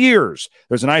 80 years.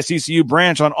 There's an ICCU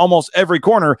branch on almost every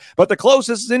corner, but the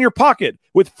closest is in your pocket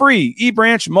with free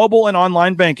eBranch mobile and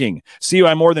online banking. See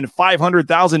why more than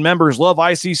 500,000 members love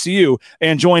ICCU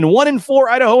and join 1 in 4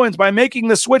 Idahoans by making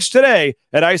the switch today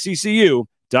at ICCU.com.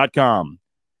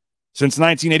 Since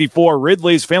 1984,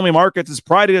 Ridley's Family Markets has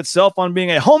prided itself on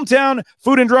being a hometown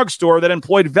food and drug store that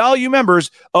employed value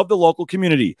members of the local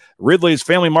community. Ridley's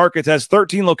Family Markets has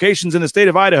 13 locations in the state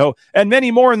of Idaho and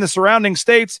many more in the surrounding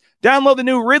states. Download the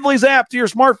new Ridley's app to your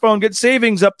smartphone, get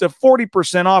savings up to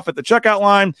 40% off at the checkout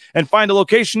line, and find a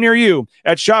location near you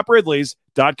at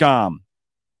shopridleys.com.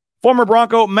 Former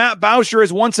Bronco Matt Bauscher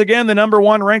is once again the number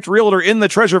 1 ranked realtor in the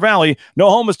Treasure Valley. No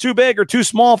home is too big or too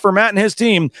small for Matt and his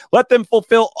team. Let them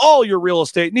fulfill all your real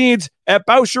estate needs at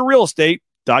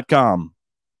BauscherRealEstate.com.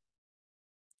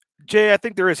 Jay, I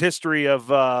think there is history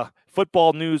of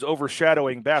football news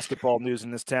overshadowing basketball news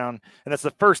in this town. And that's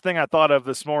the first thing I thought of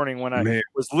this morning when I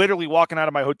was literally walking out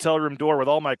of my hotel room door with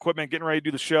all my equipment, getting ready to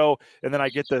do the show. And then I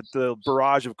get the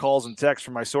barrage of calls and texts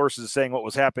from my sources saying what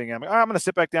was happening. I'm like, I'm going to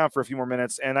sit back down for a few more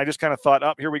minutes. And I just kind of thought,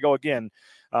 here we go again.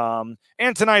 And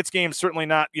tonight's game, certainly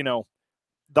not,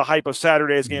 the hype of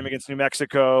Saturday's game against New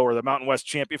Mexico or the Mountain West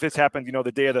champion, if it's happened,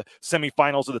 the day of the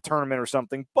semifinals of the tournament or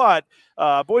something. But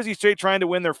Boise State trying to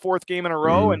win their 4th game in a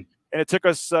row, and it took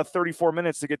us 34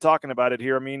 minutes to get talking about it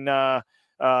here. I mean,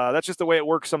 that's just the way it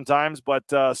works sometimes, but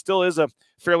still is a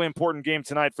fairly important game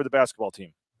tonight for the basketball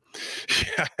team.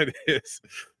 Yeah, it is.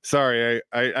 Sorry,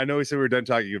 I know we said we were done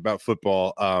talking about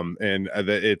football, and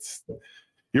it's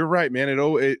You're right, man.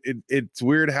 It's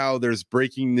weird how there's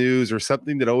breaking news or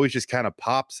something that always just kind of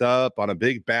pops up on a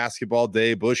big basketball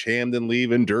day. Bush Hamden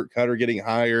leaving, Dirk Koetter getting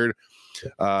hired.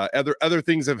 Other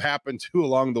things have happened too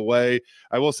along the way.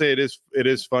 I will say it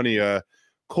is funny.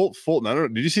 Colt Fulton. I don't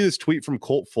know. Did you see this tweet from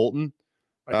Colt Fulton?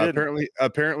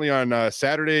 Apparently on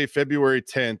Saturday, February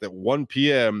 10th at 1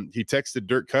 p.m., he texted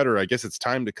Dirk Koetter, I guess it's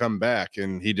time to come back,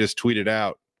 and he just tweeted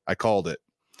out, "I called it."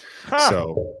 Huh.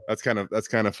 So that's kind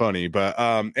of funny. But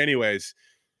anyways,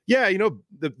 yeah,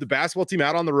 the basketball team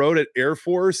out on the road at Air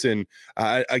Force, and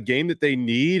a game that they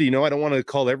need. I don't want to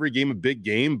call every game a big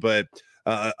game, but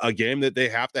a game that they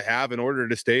have to have in order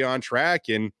to stay on track.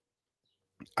 And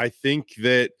I think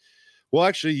that, well,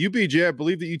 actually, UBJ, I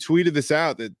believe that you tweeted this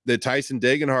out, that Tyson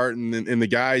Degenhart and the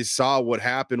guys saw what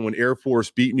happened when Air Force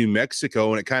beat New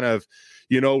Mexico, and it kind of,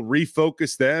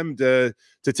 refocused them to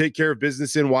take care of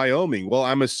business in Wyoming. Well,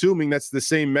 I'm assuming that's the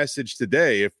same message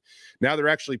today. If now they're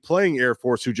actually playing Air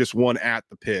Force, who just won at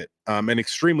the Pit, an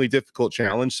extremely difficult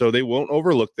challenge, so they won't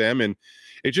overlook them. And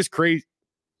it's just crazy.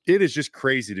 It is just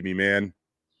crazy to me, man.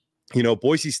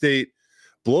 Boise State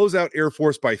blows out Air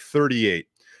Force by 38.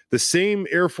 The same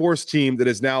Air Force team that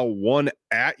has now won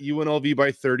at UNLV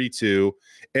by 32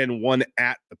 and won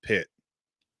at the Pit.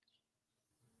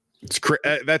 It's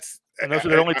and those are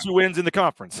their only 2 wins in the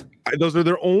conference. Those are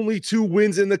their only 2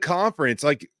 wins in the conference.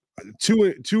 Like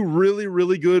two really,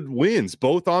 really good wins,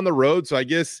 both on the road. So I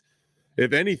guess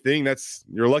if anything,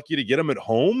 you're lucky to get them at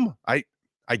home. I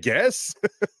guess.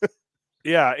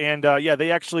 Yeah, and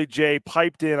they actually, Jay,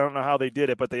 piped in. I don't know how they did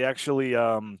it, but they actually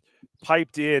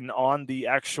piped in on the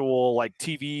actual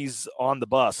TVs on the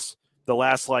bus the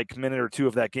last minute or two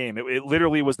of that game. It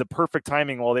literally was the perfect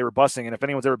timing while they were busing. And if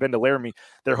anyone's ever been to Laramie,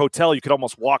 their hotel, you could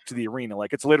almost walk to the arena.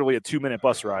 It's literally a 2-minute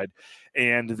bus ride.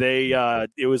 And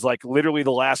it was literally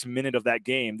the last minute of that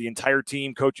game. The entire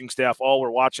team, coaching staff, all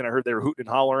were watching. I heard they were hooting and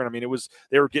hollering. I mean,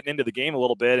 they were getting into the game a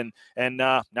little bit. And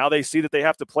now they see that they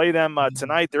have to play them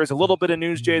tonight. There's a little bit of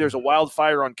news, Jay. There's a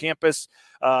wildfire on campus.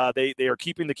 They are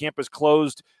keeping the campus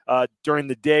closed during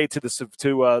the day to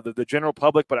the general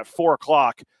public, but at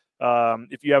 4:00,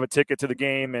 if you have a ticket to the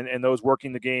game and those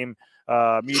working the game,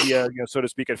 media, so to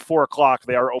speak, at 4:00,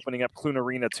 they are opening up Clune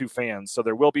Arena to fans. So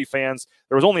there will be fans.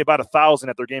 There was only about 1,000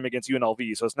 at their game against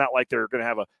UNLV, so it's not like they're going to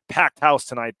have a packed house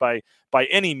tonight by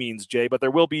any means, Jay. But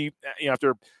there will be,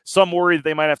 after some worry that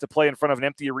they might have to play in front of an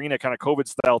empty arena, kind of COVID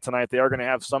style tonight, they are going to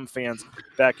have some fans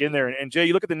back in there. And Jay,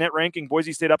 you look at the net ranking,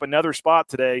 Boise State up another spot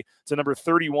today to number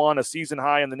 31, a season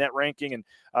high in the net ranking. And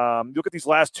you look at these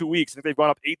last 2 weeks, I think they've gone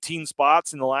up 18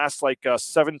 spots in the last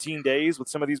 17 days with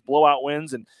some of these blowout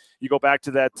wins. And you go back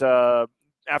to that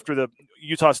after the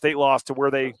Utah State loss to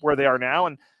where they are now.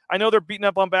 And I know they're beating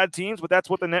up on bad teams, but that's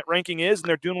what the net ranking is, and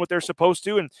they're doing what they're supposed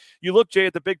to. And you look, Jay,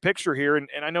 at the big picture here, and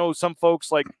I know some folks,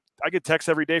 I get texts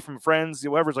every day from friends,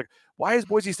 whoever's why is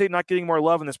Boise State not getting more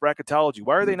love in this bracketology?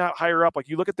 Why are they not higher up?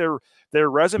 You look at their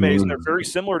resumes, and they're very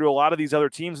similar to a lot of these other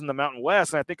teams in the Mountain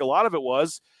West. And I think a lot of it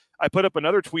was, I put up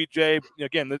another tweet, Jay,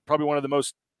 again, probably one of the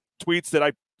most tweets that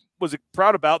I was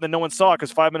proud about, then no one saw it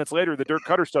because 5 minutes later the Dirk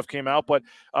Koetter stuff came out. But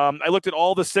I looked at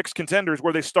all the 6 contenders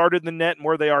where they started in the net and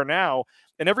where they are now,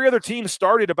 and every other team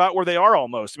started about where they are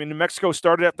almost. I mean, New Mexico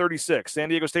started at 36, San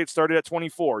Diego State started at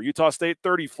 24, Utah State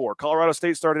 34, Colorado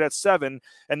State started at 7,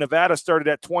 and Nevada started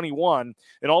at 21.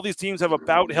 And all these teams have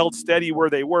about held steady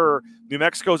where they were. New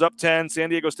Mexico's up 10,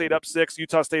 San Diego State up 6,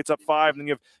 Utah State's up 5, and then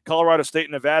you have Colorado State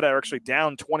and Nevada are actually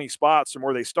down 20 spots from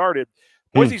where they started.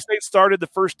 Boise State started the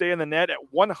first day in the net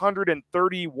at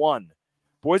 131.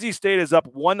 Boise State is up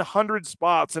 100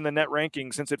 spots in the net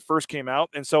ranking since it first came out.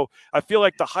 And so I feel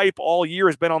like the hype all year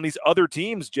has been on these other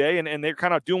teams, Jay, and they're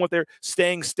kind of doing what they're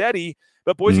staying steady.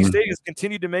 But Boise State has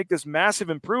continued to make this massive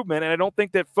improvement, and I don't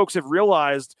think that folks have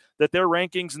realized that their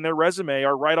rankings and their resume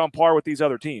are right on par with these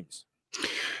other teams.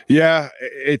 Yeah,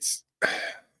 it's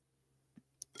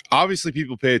obviously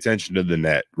people pay attention to the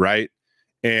net, right?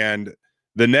 And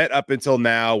the net up until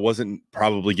now wasn't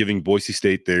probably giving Boise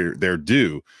State their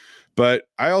due. But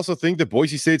I also think that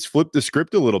Boise State's flipped the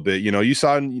script a little bit. You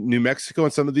saw New Mexico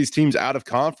and some of these teams out of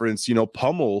conference,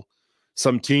 pummel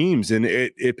some teams, and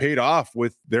it paid off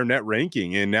with their net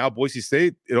ranking. And now Boise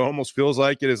State, it almost feels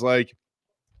like it is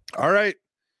all right,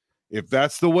 if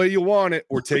that's the way you want it,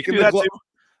 we're taking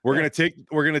we're going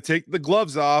to take the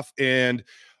gloves off, and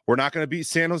we're not going to beat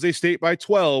San Jose State by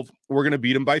 12. We're going to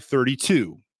beat them by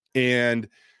 32. And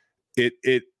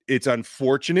it's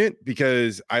unfortunate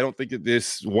because I don't think that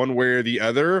this one way or the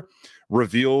other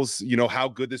reveals, how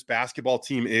good this basketball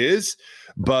team is.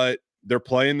 But they're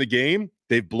playing the game.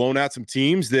 They've blown out some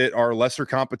teams that are lesser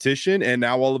competition, and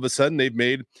now all of a sudden they've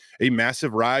made a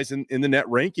massive rise in the net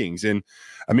rankings. And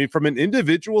I mean, from an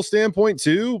individual standpoint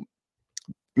too,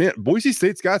 man, Boise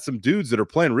State's got some dudes that are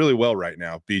playing really well right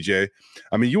now, BJ.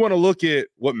 I mean, you want to look at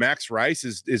what Max Rice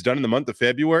is done in the month of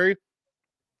February.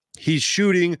 He's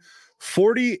shooting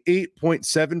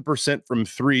 48.7% from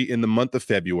three in the month of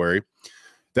February.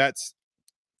 That's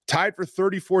tied for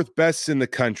 34th best in the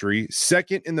country,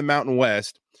 second in the Mountain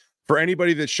West for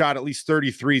anybody that shot at least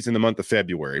 33s in the month of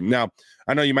February. Now,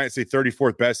 I know you might say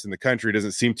 34th best in the country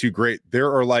doesn't seem too great.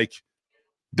 There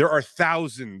are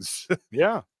thousands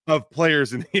of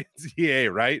players in the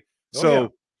NCAA, right?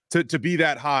 To be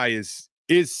that high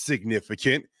is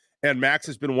significant. And Max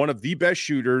has been one of the best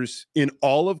shooters in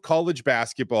all of college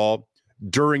basketball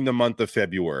during the month of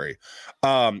February.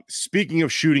 Speaking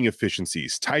of shooting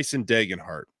efficiencies, Tyson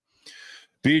Degenhart.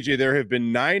 BJ, there have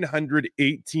been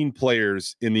 918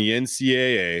 players in the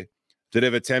NCAA that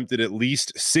have attempted at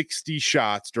least 60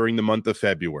 shots during the month of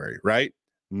February, right?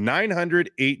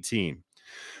 918.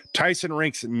 Tyson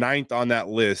ranks 9th on that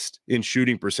list in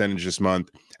shooting percentage this month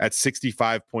at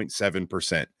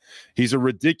 65.7%. He's a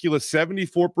ridiculous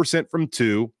 74% from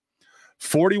two,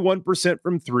 41%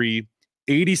 from three,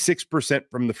 86%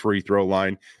 from the free throw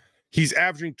line. He's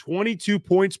averaging 22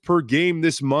 points per game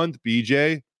this month,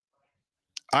 BJ.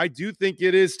 I do think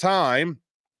it is time,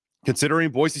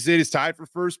 considering Boise State is tied for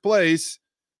first place,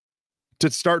 to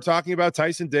start talking about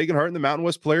Tyson Degenhart in the Mountain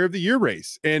West Player of the Year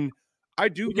race. And I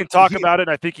do. We can talk about it.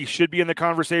 I think he should be in the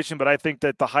conversation, but I think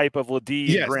that the hype of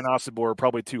Ladie and Grant Osobor are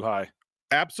probably too high.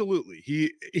 Absolutely.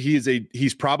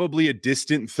 He's probably a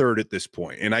distant third at this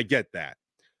point, and I get that.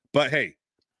 But hey,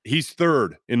 he's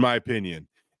third in my opinion.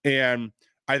 And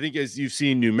I think as you've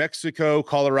seen New Mexico,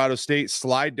 Colorado State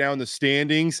slide down the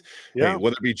standings, hey,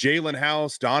 whether it be Jalen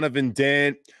House, Donovan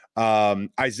Dent,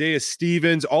 Isaiah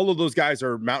Stevens, all of those guys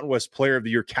are Mountain West Player of the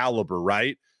Year caliber,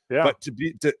 right? Yeah.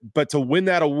 But to win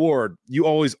that award, you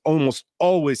almost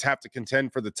always have to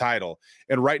contend for the title.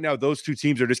 And right now, those two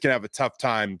teams are just going to have a tough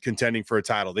time contending for a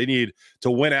title. They need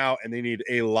to win out, and they need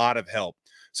a lot of help.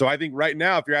 So I think right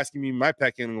now, if you're asking me my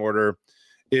pecking order,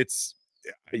 it's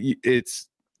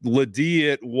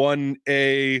Ladie at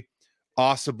 1A,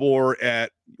 Osobor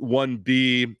at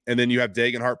 1B, and then you have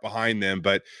Degenhart behind them.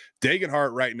 But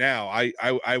Degenhart right now,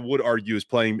 I would argue, is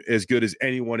playing as good as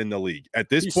anyone in the league. At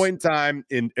this point in time,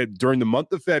 during the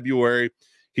month of February,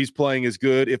 he's playing as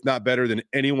good, if not better, than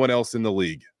anyone else in the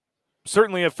league.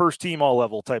 Certainly a first-team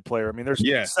all-level type player. I mean, there's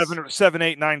 7,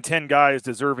 8, 9, 10 guys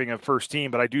deserving of first team,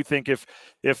 but I do think if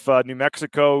New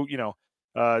Mexico,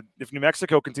 if New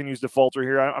Mexico continues to falter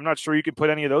here, I'm not sure you can put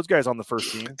any of those guys on the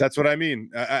first team. That's what I mean.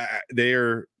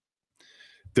 They're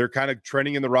kind of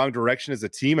trending in the wrong direction as a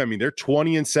team. I mean, they're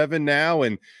 20-7 now,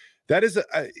 and that is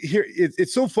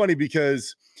it's so funny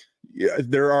because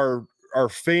there are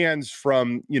fans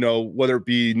from, whether it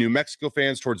be New Mexico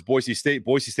fans towards Boise State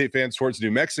fans towards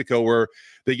New Mexico, where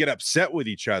they get upset with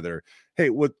each other. Hey,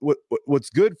 what's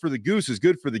good for the goose is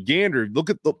good for the gander. Look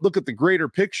at the greater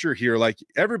picture here. Like,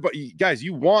 everybody, guys,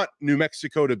 you want New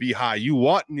Mexico to be high. You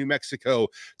want New Mexico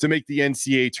to make the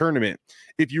NCAA tournament.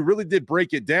 If you really did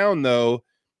break it down, though,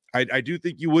 I do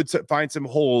think you would find some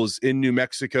holes in New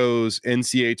Mexico's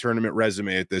NCAA tournament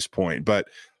resume at this point. But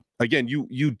again,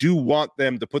 you do want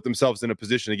them to put themselves in a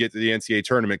position to get to the NCAA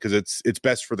tournament because it's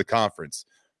best for the conference.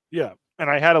 Yeah. And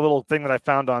I had a little thing that I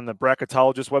found on the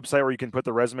bracketologist website where you can put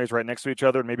the resumes right next to each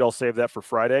other. And maybe I'll save that for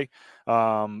Friday.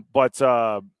 It's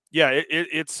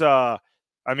I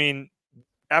mean,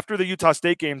 after the Utah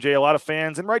State game, Jay, a lot of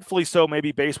fans, and rightfully so,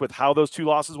 maybe based with how those two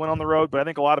losses went on the road. But I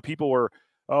think a lot of people were,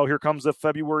 oh, here comes the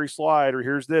February slide, or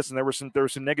here's this. And there was some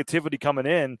negativity coming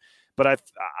in. But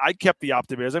I kept the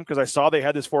optimism because I saw they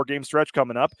had this 4-game stretch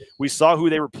coming up. We saw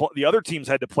who the other teams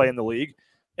had to play in the league.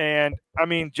 And I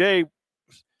mean, Jay,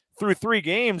 through 3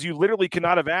 games, you literally could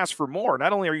not have asked for more.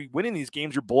 Not only are you winning these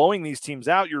games, you're blowing these teams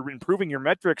out. You're improving your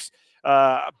metrics.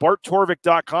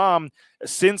 BartTorvik.com,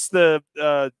 since the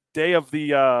day of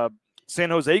the San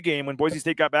Jose game when Boise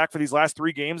State got back for these last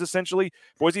 3 games, essentially,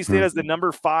 Boise State has the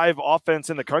number 5 offense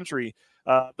in the country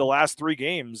the last 3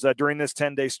 games during this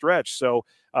 10-day stretch. So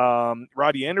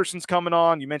Roddy Anderson's coming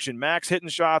on. You mentioned Max hitting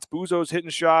shots, Buzo's hitting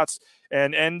shots,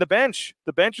 and the bench.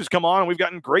 The bench has come on, and we've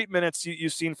gotten great minutes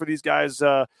you've seen for these guys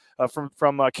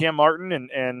from Cam Martin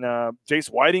and Jace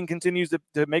Whiting continues to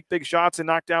make big shots and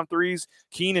knock down threes.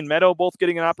 Keene and Meadow both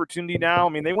getting an opportunity now. I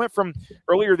mean, they went from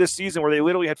earlier this season where they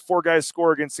literally had 4 guys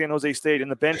score against San Jose State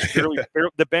and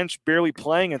the bench barely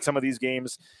playing in some of these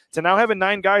games to now having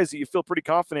 9 guys that you feel pretty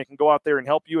confident can go out there and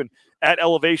help you. And at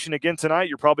elevation again tonight,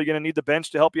 you're probably going to need the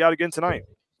bench to help you out again tonight.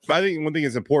 I think one thing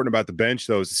that's important about the bench,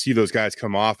 though, is to see those guys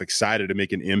come off excited to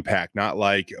make an impact, not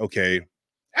like, okay,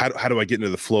 how do I get into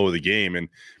the flow of the game? And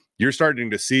you're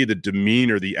starting to see the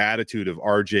demeanor, the attitude of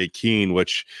RJ Keene,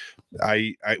 which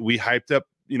we hyped up,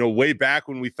 way back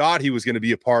when we thought he was going to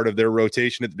be a part of their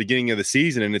rotation at the beginning of the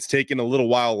season, and it's taken a little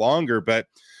while longer. But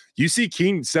you see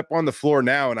Keene step on the floor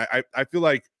now, and I feel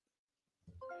like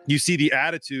you see the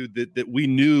attitude that we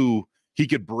knew he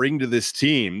could bring to this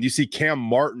team. You see Cam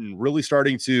Martin really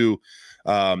starting to,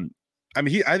 I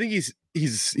think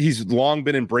he's long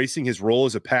been embracing his role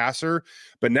as a passer,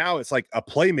 but now it's like a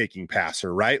playmaking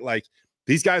passer, right? Like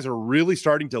these guys are really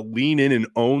starting to lean in and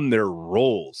own their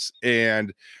roles.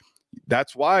 And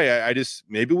that's why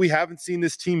maybe we haven't seen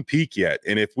this team peak yet.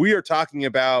 And if we are talking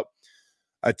about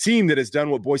a team that has done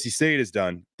what Boise State has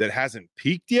done that hasn't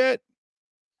peaked yet,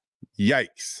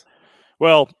 yikes.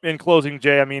 Well, in closing,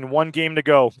 Jay, one game to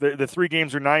go. The 3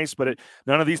 games are nice, but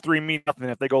none of these 3 mean nothing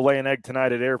if they go lay an egg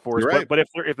tonight at Air Force. Right. But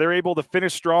if they're able to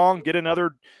finish strong, get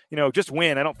another, just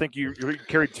win. I don't think you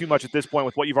carried too much at this point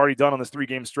with what you've already done on this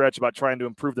 3-game stretch about trying to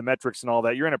improve the metrics and all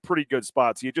that. You're in a pretty good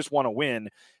spot, so you just want to win.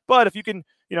 But if you can,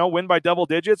 win by double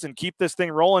digits and keep this thing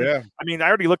rolling. Yeah. I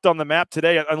already looked on the map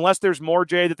today. Unless there's more,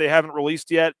 Jay, that they haven't released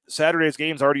yet, Saturday's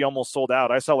game's already almost sold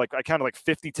out. I counted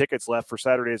 50 tickets left for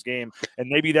Saturday's game, and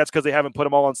maybe that's because they haven't put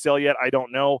them all on sale yet. I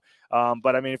don't know.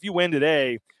 But if you win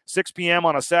today, 6 p.m.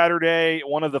 on a Saturday,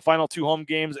 one of the final 2 home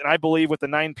games, and I believe with the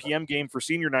 9 p.m. game for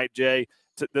senior night, Jay,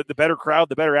 the better crowd,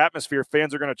 the better atmosphere,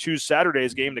 fans are going to choose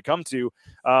Saturday's game to come to.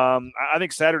 I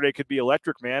think Saturday could be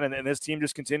electric, man, and this team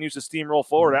just continues to steamroll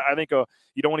forward. I think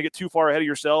you don't want to get too far ahead of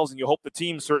yourselves, and you hope the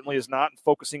team certainly is not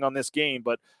focusing on this game.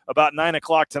 But about 9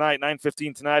 o'clock tonight,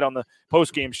 9:15 tonight on the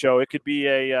post-game show, it could be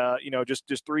a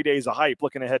just 3 days of hype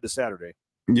looking ahead to Saturday.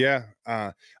 Yeah,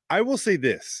 I will say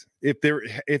this: if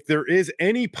there is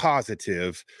any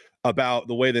positive about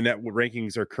the way the net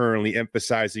rankings are currently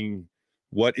emphasizing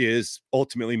what is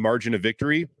ultimately margin of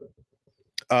victory,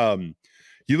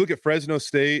 you look at Fresno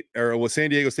State, or what San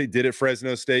Diego State did at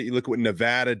Fresno State. You look at what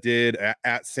Nevada did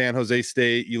at San Jose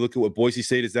State. You look at what Boise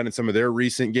State has done in some of their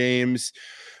recent games.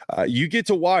 You get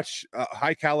to watch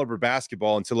high caliber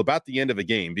basketball until about the end of a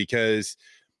game, because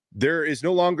there is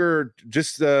no longer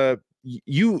just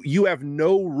you have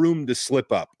no room to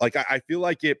slip up. Like I feel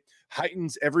like it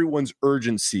heightens everyone's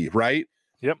urgency, right?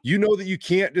 Yep. You know that you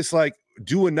can't just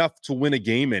do enough to win a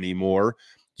game anymore.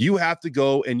 You have to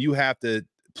go and you have to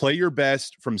play your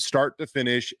best from start to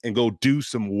finish and go do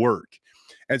some work.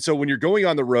 And so when you're going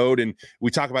on the road and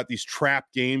we talk about these trap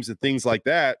games and things like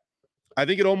that, I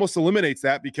think it almost eliminates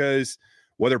that, because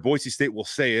whether Boise State will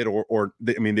say it or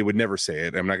they would never say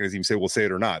it. I'm not going to even say we'll say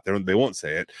it or not. They won't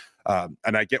say it.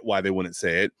 And I get why they wouldn't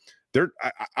say it.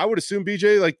 I would assume,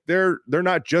 BJ, they're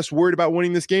not just worried about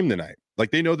winning this game tonight.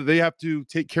 They know that they have to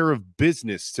take care of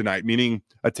business tonight, meaning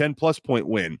a 10-plus point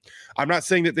win. I'm not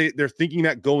saying that they're thinking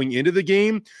that going into the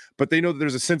game, but they know that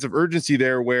there's a sense of urgency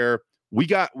there where we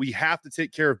have to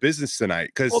take care of business tonight,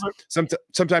 because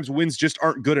sometimes wins just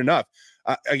aren't good enough.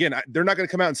 Again, they're not going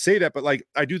to come out and say that, but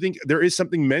I do think there is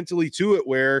something mentally to it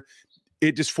where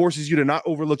it just forces you to not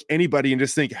overlook anybody and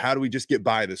just think, how do we just get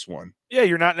by this one? Yeah,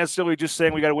 you're not necessarily just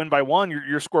saying we got to win by 1.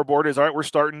 Your scoreboard is, all right, we're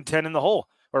starting 10 in the hole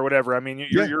or whatever.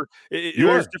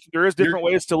 There is different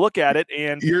ways to look at it,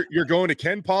 and you're going to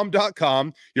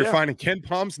kenpalm.com. You're finding Ken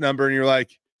Palm's number, and you're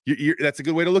like, that's a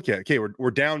good way to look at it. Okay, we're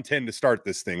down 10 to start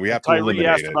this thing. We have to eliminate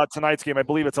asked it. About tonight's game. I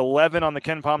believe it's 11 on the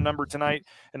Ken Palm number tonight,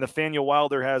 and Nathaniel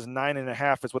Wilder has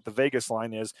 9.5 is what the Vegas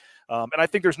line is. And I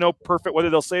think there's no perfect, whether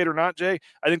they'll say it or not, Jay,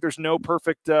 I think there's no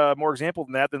perfect more example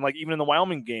than that than even in the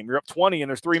Wyoming game. You're up 20 and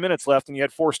there's 3 minutes left and you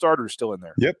had 4 starters still in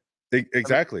there. Yep.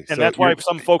 Exactly. And that's why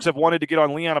some folks have wanted to get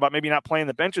on Leon about maybe not playing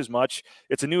the bench as much.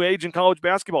 It's a new age in college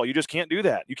basketball. You just can't do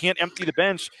that. You can't empty the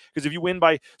bench, because if you win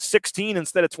by 16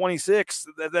 instead of 26,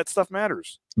 that stuff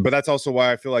matters. But that's also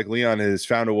why I feel like Leon has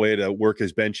found a way to work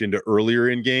his bench into earlier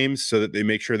in games, so that they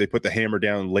make sure they put the hammer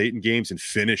down late in games and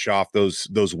finish off those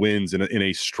wins in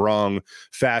a strong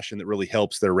fashion that really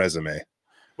helps their resume.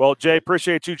 Well, Jay,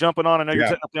 appreciate you jumping on. I know you're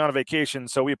technically on a vacation,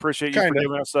 so we appreciate you for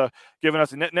giving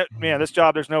us a net. Man, this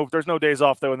job, there's no days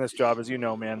off though in this job, as you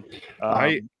know, man.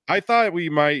 I thought we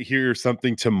might hear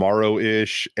something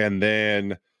tomorrow-ish, and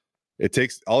then it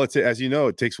takes as you know,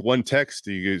 it takes one text.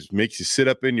 It makes you sit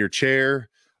up in your chair.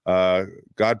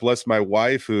 God bless my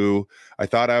wife, who I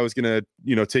thought I was gonna,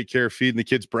 take care of feeding the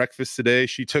kids breakfast today.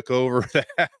 She took over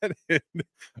that.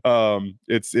 And,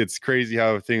 it's crazy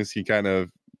how things can kind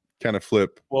of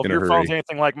flip. Well, if your phone's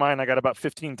anything like mine, I got about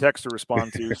 15 texts to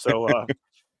respond to. So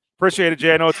appreciate it,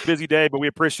 Jay. I know it's a busy day, but we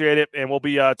appreciate it, and we'll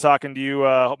be talking to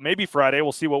you maybe Friday.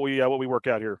 We'll see what we work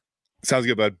out here. Sounds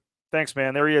good, bud. Thanks,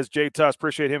 man. There he is, Jay Tust.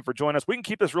 Appreciate him for joining us. We can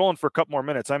keep this rolling for a couple more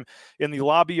minutes. I'm in the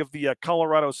lobby of the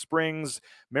Colorado Springs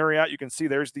Marriott. You can see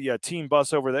there's the team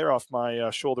bus over there off my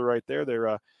shoulder right there.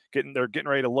 They're getting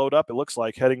ready to load up. It looks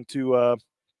like heading to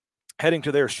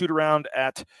their shoot around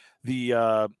at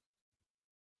the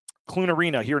Clune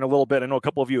Arena here in a little bit. I know a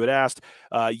couple of you had asked.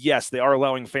 Yes, they are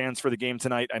allowing fans for the game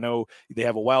tonight. I know they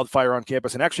have a wildfire on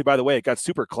campus. And actually, by the way, it got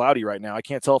super cloudy right now. I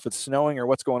can't tell if it's snowing or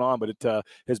what's going on, but it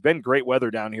has been great weather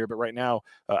down here. But right now,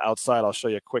 outside, I'll show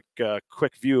you a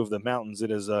quick view of the mountains.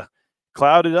 It is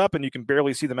clouded up, and you can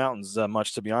barely see the mountains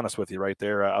much, to be honest with you, right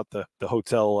there out the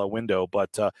hotel window.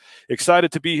 But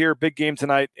excited to be here. Big game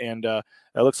tonight, and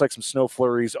it looks like some snow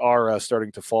flurries are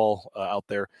starting to fall out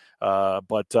there.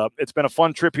 But it's been a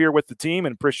fun trip here with the team,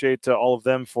 and appreciate all of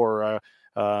them for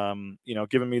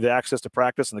giving me the access to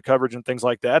practice and the coverage and things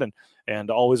like that,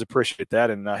 and always appreciate that.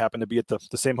 And I happen to be at the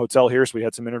same hotel here, so we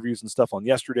had some interviews and stuff on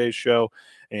yesterday's show,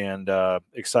 and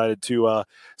excited to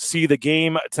see the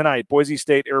game tonight, Boise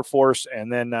State Air Force,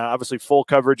 and then obviously full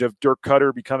coverage of Dirk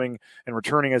Koetter becoming and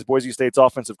returning as Boise State's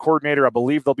offensive coordinator. I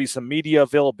believe there'll be some media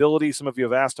availability. Some of you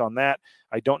have asked on that.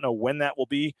 I don't know when that will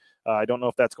be. I don't know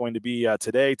if that's going to be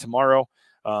today, tomorrow.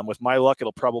 With my luck,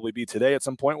 it'll probably be today at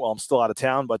some point while I'm still out of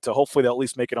town, but hopefully they'll at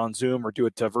least make it on Zoom or do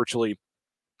it virtually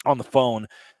on the phone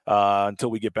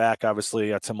until we get back.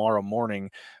 Obviously, tomorrow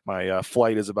morning, my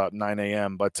flight is about 9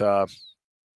 a.m., but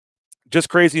just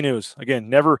crazy news.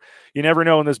 Again, you never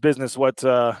know in this business what's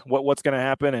going to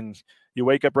happen, and you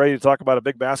wake up ready to talk about a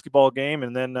big basketball game,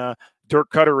 and then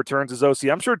Dirk Koetter returns as OC.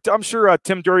 I'm sure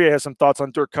Tim Duryea has some thoughts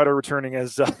on Dirk Koetter returning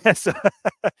as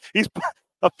he's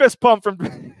a fist pump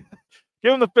from.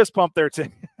 Give him the fist pump there,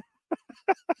 Tim.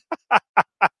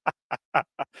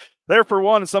 There for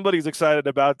one, somebody's excited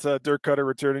about Dirk Koetter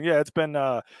returning. Yeah, it's been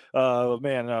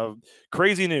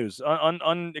crazy news,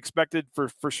 unexpected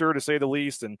for sure, to say the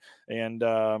least, and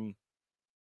to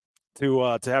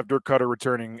have Dirk Koetter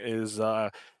returning is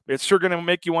it's sure going to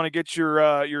make you want to get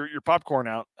your popcorn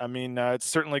out. I mean, it's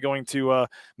certainly going to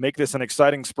make this an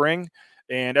exciting spring,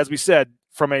 and as we said,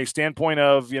 from a standpoint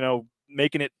of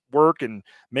making it work and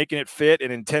making it fit,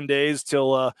 and in 10 days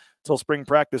till spring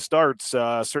practice starts,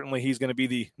 certainly he's going to be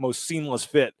the most seamless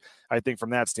fit, I think, from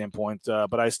that standpoint.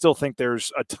 But I still think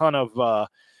there's a ton of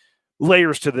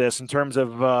layers to this in terms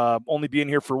of only being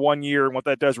here for 1 year and what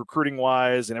that does recruiting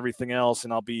wise and everything else.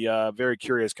 And I'll be very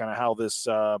curious kind of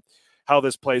how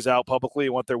this plays out publicly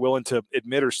and what they're willing to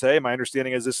admit or say. My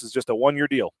understanding is this is just a 1-year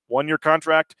deal, 1-year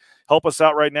contract. Help us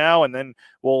out right now, and then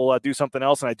we'll do something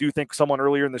else. And I do think someone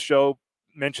earlier in the show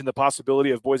mentioned the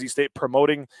possibility of Boise State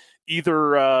promoting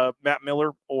either Matt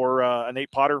Miller or Nate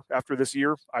Potter after this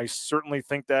year. I certainly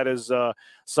think that is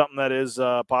something that is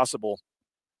possible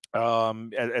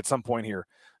at some point here.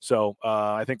 So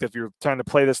I think that if you're trying to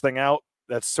play this thing out,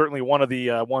 that's certainly one of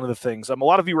the things. A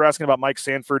lot of you were asking about Mike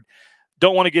Sanford.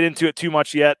 Don't want to get into it too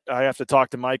much yet. I have to talk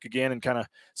to Mike again and kind of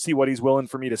see what he's willing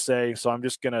for me to say. So I'm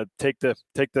just going to take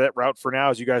that route for now.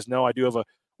 As you guys know, I do have a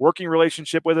working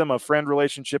relationship with him, a friend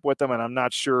relationship with him, and I'm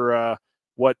not sure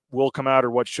what will come out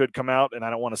or what should come out, and I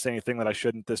don't want to say anything that I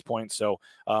shouldn't at this point. So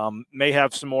may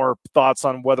have some more thoughts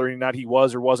on whether or not he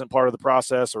was or wasn't part of the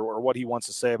process, or what he wants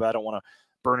to say, but I don't want to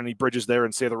burn any bridges there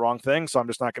and say the wrong thing. So I'm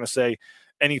just not going to say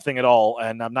anything at all.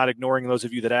 And I'm not ignoring those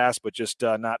of you that asked, but just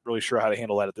not really sure how to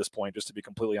handle that at this point, just to be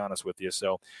completely honest with you.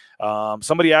 So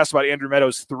somebody asked about Andrew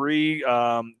Meadows 3.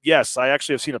 Yes, I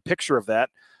actually have seen a picture of that.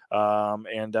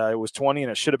 And it was 20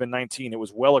 and it should have been 19. It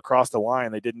was well across the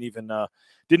line. They didn't even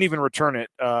return it,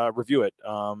 review it.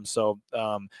 So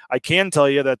I can tell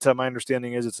you that my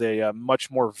understanding is it's a much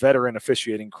more veteran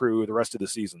officiating crew the rest of the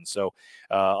season. So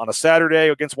on a Saturday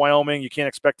against Wyoming, you can't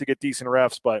expect to get decent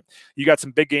refs, but you got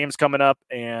some big games coming up,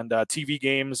 and TV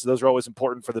games. Those are always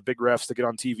important for the big refs to get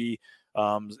on TV.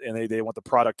 And they want the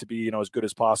product to be, as good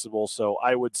as possible. So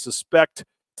I would suspect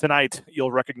tonight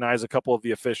you'll recognize a couple of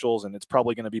the officials, and it's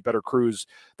probably going to be better crews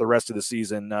the rest of the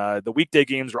season. The weekday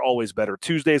games are always better.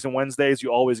 Tuesdays and Wednesdays, you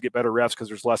always get better refs because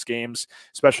there's less games,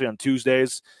 especially on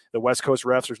Tuesdays. The West Coast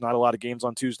refs, there's not a lot of games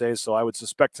on Tuesdays, so I would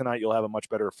suspect tonight you'll have a much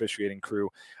better officiating crew.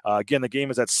 Again, the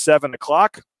game is at 7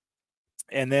 o'clock,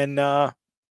 and then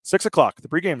 6 o'clock, the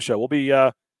pregame show. We'll be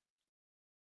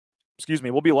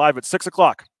live at 6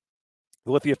 o'clock.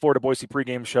 The Lithia Florida Boise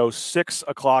pregame show, 6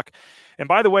 o'clock. And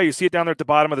by the way, you see it down there at the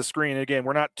bottom of the screen. And again,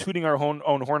 we're not tooting our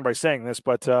own horn by saying this,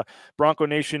 but Bronco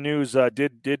Nation News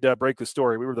did break the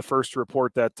story. We were the first to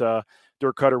report that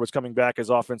Dirk Koetter was coming back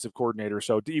as offensive coordinator.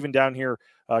 So even down here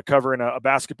covering a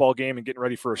basketball game and getting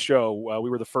ready for a show, we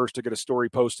were the first to get a story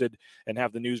posted and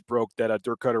have the news broke that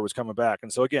Dirk Koetter was coming back.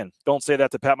 And so, again, don't say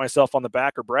that to pat myself on the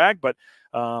back or brag, but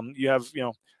you have,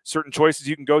 certain choices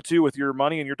you can go to with your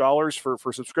money and your dollars for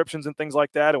subscriptions and things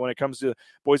like that. And when it comes to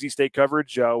Boise State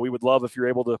coverage, we would love if you're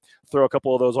able to throw a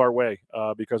couple of those our way,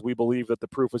 because we believe that the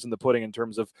proof is in the pudding in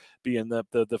terms of being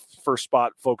the first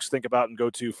spot folks think about and go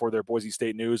to for their Boise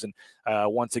State news. And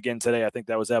once again today, I think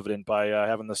that was evident by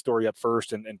having the story up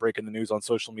first and breaking the news on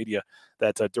social media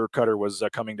that Dirk Koetter was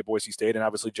coming to Boise State. And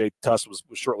obviously Jay Tust was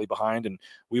shortly behind, and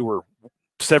we were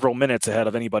several minutes ahead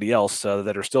of anybody else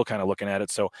that are still kind of looking at it.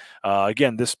 So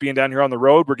again, this being down here on the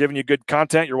road, we're giving you good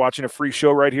content. You're watching a free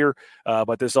show right here,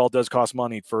 but this all does cost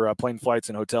money for plane flights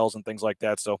and hotels and things like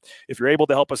that. So if you're able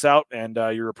to help us out and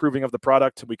you're approving of the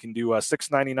product, we can do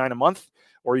 $6.99 a month,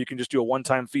 or you can just do a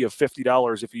one-time fee of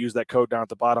 $50 if you use that code down at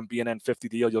the bottom, BNN 50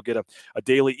 deal. You'll get a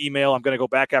daily email. I'm going to go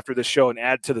back after this show and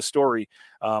add to the story.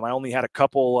 I only had a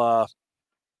couple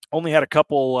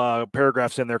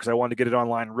paragraphs in there because I wanted to get it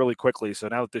online really quickly. So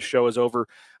now that this show is over,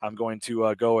 I'm going to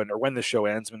or when the show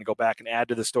ends, I'm going to go back and add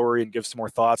to the story and give some more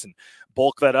thoughts and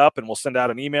bulk that up, and we'll send out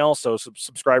an email. So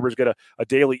subscribers get a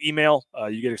daily email.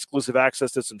 You get exclusive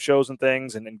access to some shows and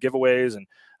things and giveaways and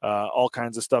all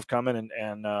kinds of stuff coming.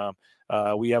 And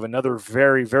we have another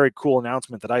very, very cool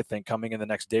announcement that I think coming in the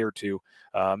next day or two.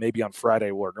 Maybe on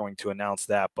Friday we're going to announce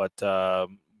that, but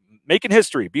making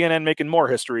history, BNN making more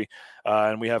history.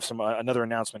 And we have another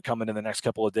announcement coming in the next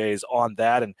couple of days on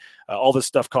that. And all this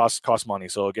stuff costs money.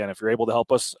 So again, if you're able to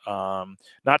help us,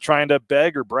 not trying to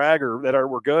beg or brag or that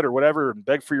we're good or whatever, and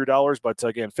beg for your dollars, but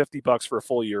again, $50 for a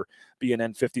full year,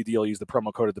 BNN 50 deal. Use the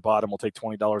promo code at the bottom. We'll take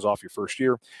 $20 off your first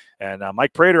year. And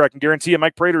Mike Prater, I can guarantee you,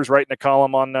 Mike Prater's writing a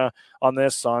column on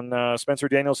this, on Spencer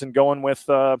Danielson going with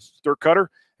Dirk Koetter.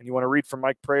 And you want to read from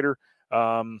Mike Prater,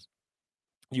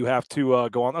 you have to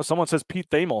go on. Oh, someone says Pete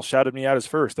Thamel shouted me out as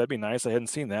first. That'd be nice. I hadn't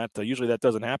seen that. Usually that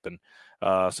doesn't happen.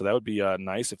 So that would be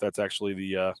nice if that's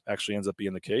actually actually ends up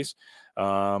being the case.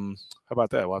 How about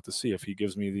that? We'll have to see if he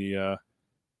gives me the.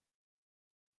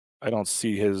 I don't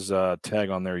see his tag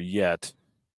on there yet.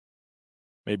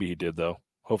 Maybe he did though.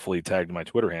 Hopefully he tagged my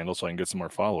Twitter handle so I can get some more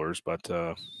followers. But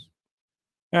oh,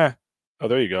 there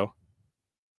you go.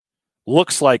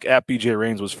 Looks like at BJ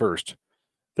Rains was first.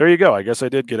 There you go. I guess I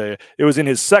did get it was in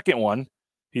his second one.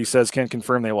 He says, can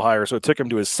confirm they will hire. So it took him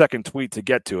to his second tweet to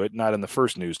get to it, not in the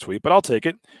first news tweet, but I'll take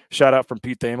it. Shout out from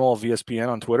Pete Thamel of ESPN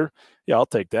on Twitter. Yeah, I'll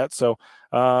take that. So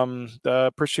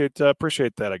appreciate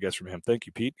that, I guess, from him. Thank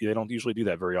you, Pete. They don't usually do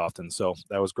that very often. So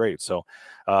that was great. So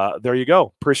there you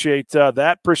go. Appreciate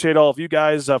that. Appreciate all of you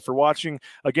guys for watching.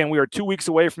 Again, we are 2 weeks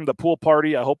away from the pool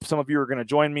party. I hope some of you are going to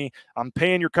join me. I'm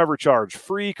paying your cover charge,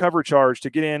 free cover charge to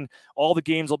get in. All the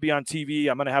games will be on TV.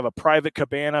 I'm going to have a private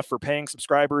cabana for paying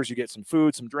subscribers. You get some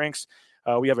food, some drinks.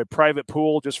 We have a private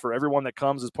pool just for everyone that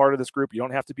comes as part of this group. You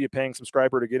don't have to be a paying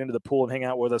subscriber to get into the pool and hang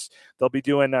out with us. They'll be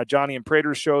doing Johnny and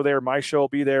Prater's show there. My show will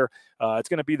be there. It's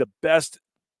going to be the best,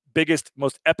 biggest,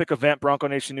 most epic event Bronco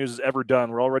Nation News has ever done.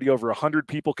 We're already over 100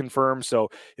 people confirmed. So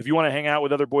if you want to hang out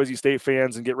with other Boise State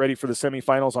fans and get ready for the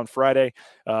semifinals on Friday,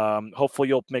 hopefully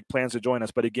you'll make plans to join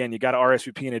us. But again, you got to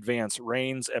RSVP in advance,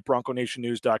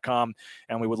 rains@bronconationnews.com.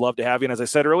 And we would love to have you. And as I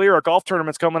said earlier, our golf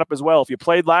tournament's coming up as well. If you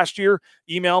played last year,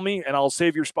 email me and I'll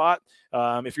save your spot.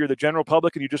 If you're the general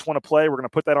public and you just want to play, we're going to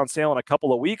put that on sale in a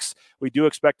couple of weeks. We do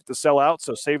expect it to sell out,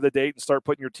 so save the date and start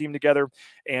putting your team together.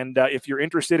 And if you're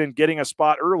interested in getting a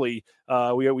spot early,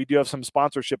 we do have some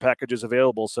sponsorship packages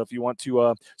available. So if you want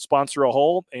to sponsor a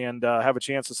hole and have a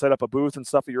chance to set up a booth and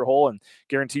stuff at your hole and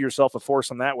guarantee yourself a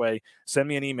foursome that way, send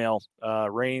me an email,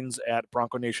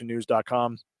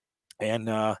 rains@bronconationnews.com.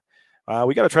 And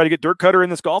we got to try to get Dirk Koetter in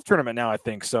this golf tournament now, I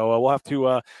think. So we'll have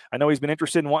to I know he's been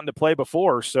interested in wanting to play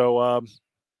before. So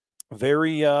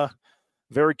very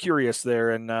curious there.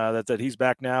 And that he's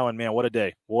back now. And, man, what a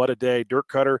day. What a day. Dirk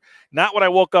Koetter. Not what I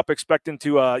woke up expecting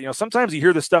to sometimes you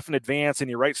hear this stuff in advance and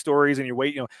you write stories and you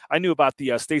wait. I knew about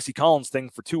the Stacey Collins thing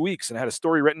for 2 weeks and had a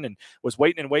story written and was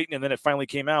waiting, and then it finally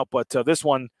came out. But this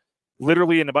one,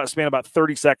 literally in about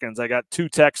 30 seconds, I got 2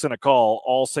 texts and a call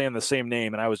all saying the same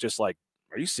name. And I was just like,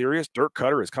 are you serious? Dirk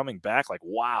Koetter is coming back? Like,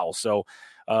 wow. So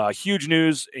huge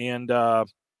news. And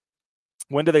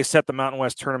when do they set the Mountain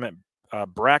West tournament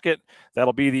bracket?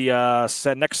 That'll be the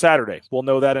next Saturday. We'll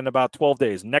know that in about 12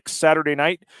 days. Next Saturday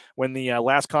night when the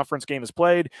last conference game is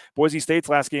played. Boise State's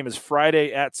last game is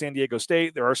Friday at San Diego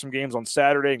State. There are some games on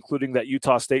Saturday, including that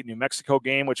Utah State-New Mexico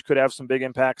game, which could have some big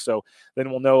impact. So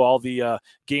then we'll know all the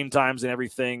game times and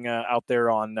everything out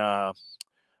there on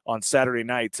Saturday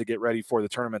night to get ready for the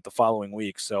tournament the following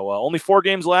week. So only 4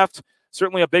 games left.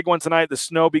 Certainly a big one tonight. The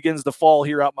snow begins to fall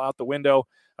here out the window.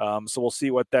 So we'll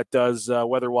see what that does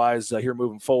weather-wise here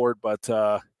moving forward. But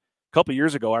a couple of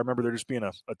years ago, I remember there just being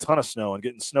a ton of snow and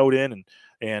getting snowed in,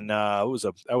 and that was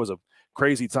a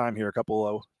crazy time here. A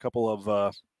couple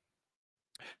of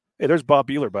hey, there's Bob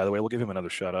Beeler, by the way. We'll give him another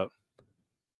shout out.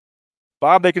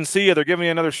 Bob, they can see you. They're giving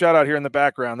you another shout out here in the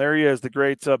background. There he is, the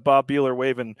great Bob Beeler,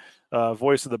 waving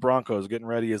voice of the Broncos, getting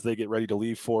ready as they get ready to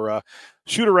leave for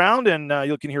shoot around. And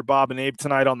you can hear Bob and Abe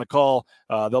tonight on the call.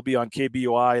 They'll be on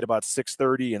KBOI at about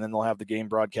 6:30, and then they'll have the game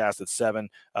broadcast at 7.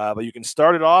 But you can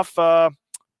start it off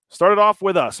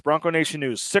with us, Bronco Nation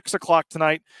News, 6 o'clock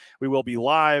tonight. We will be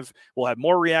live. We'll have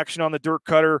more reaction on the Dirk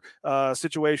Koetter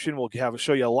situation. We'll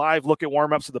show you a live look at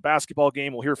warm-ups of the basketball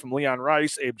game. We'll hear from Leon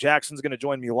Rice. Abe Jackson's going to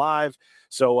join me live.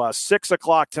 So 6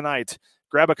 o'clock tonight.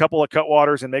 Grab a couple of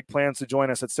Cutwaters and make plans to join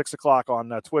us at 6 o'clock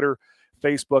on Twitter,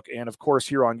 Facebook, and of course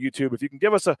here on YouTube. If you can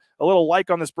give us a little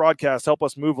like on this broadcast, help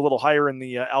us move a little higher in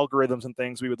the algorithms and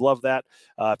things, we would love that.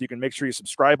 If you can make sure you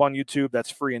subscribe on YouTube,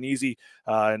 that's free and easy.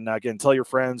 And again, tell your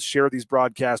friends, share these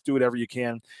broadcasts, do whatever you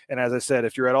can. And as I said,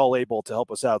 if you're at all able to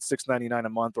help us out, $6.99 a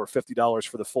month or $50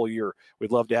 for the full year,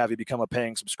 we'd love to have you become a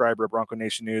paying subscriber at Bronco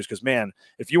Nation News. Because man,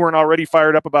 if you weren't already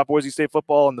fired up about Boise State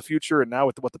football in the future, and now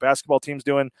with what the basketball team's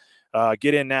doing,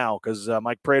 get in now, because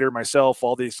Mike Prater, myself,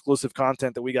 all the exclusive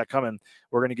content that we got coming,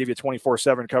 we're going to give you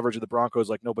 24/7 coverage of the Broncos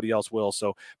like nobody else will.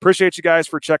 So appreciate you guys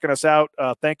for checking us out.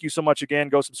 Thank you so much again.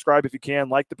 Go subscribe if you can,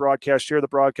 like the broadcast, share the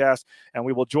broadcast, and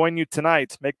we will join you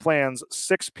tonight. Make plans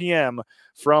 6 p.m.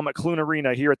 from Clune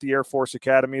Arena here at the Air Force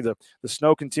Academy. The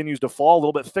snow continues to fall, a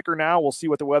little bit thicker now. We'll see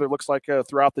what the weather looks like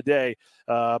throughout the day.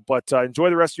 But enjoy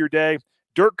the rest of your day.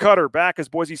 Dirk Koetter back as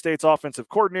Boise State's offensive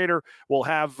coordinator. We'll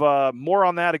have more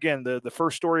on that. Again, the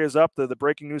first story is up. The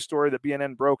breaking news story that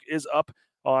BNN broke is up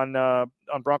on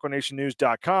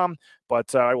BroncoNationNews.com.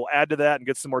 But I will add to that and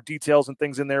get some more details and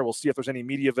things in there. We'll see if there's any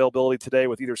media availability today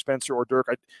with either Spencer or Dirk.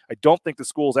 I don't think the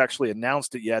school's actually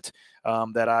announced it yet.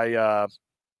 That I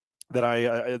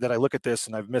look at this,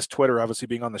 and I've missed Twitter obviously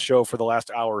being on the show for the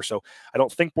last hour or so. I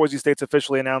don't think Boise State's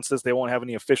officially announced this. They won't have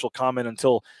any official comment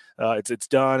until it's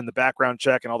done and the background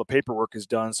check and all the paperwork is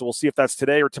done. So we'll see if that's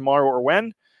today or tomorrow or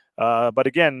when. But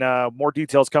again, more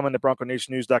details coming to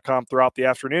BroncoNationNews.com throughout the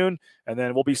afternoon, and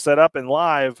then we'll be set up and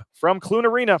live from Clune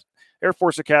Arena, Air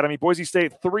Force Academy. Boise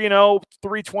State 3-0,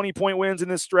 3 20-point wins in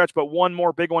this stretch, but one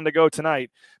more big one to go tonight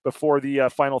before the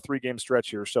final 3-game stretch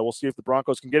here. So we'll see if the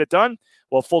Broncos can get it done.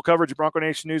 Well, full coverage at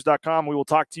BroncoNationNews.com. We will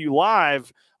talk to you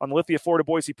live on the Lithia Florida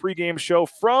Boise pregame show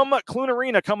from Clune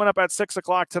Arena coming up at 6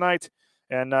 o'clock tonight.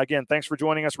 And again, thanks for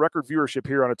joining us. Record viewership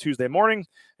here on a Tuesday morning.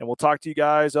 And we'll talk to you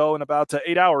guys, in about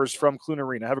 8 hours from Clune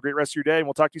Arena. Have a great rest of your day, and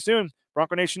we'll talk to you soon.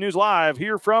 Bronco Nation News live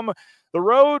here from the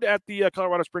road at the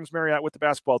Colorado Springs Marriott with the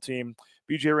basketball team.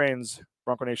 BJ Rains,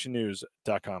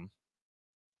 BroncoNationNews.com.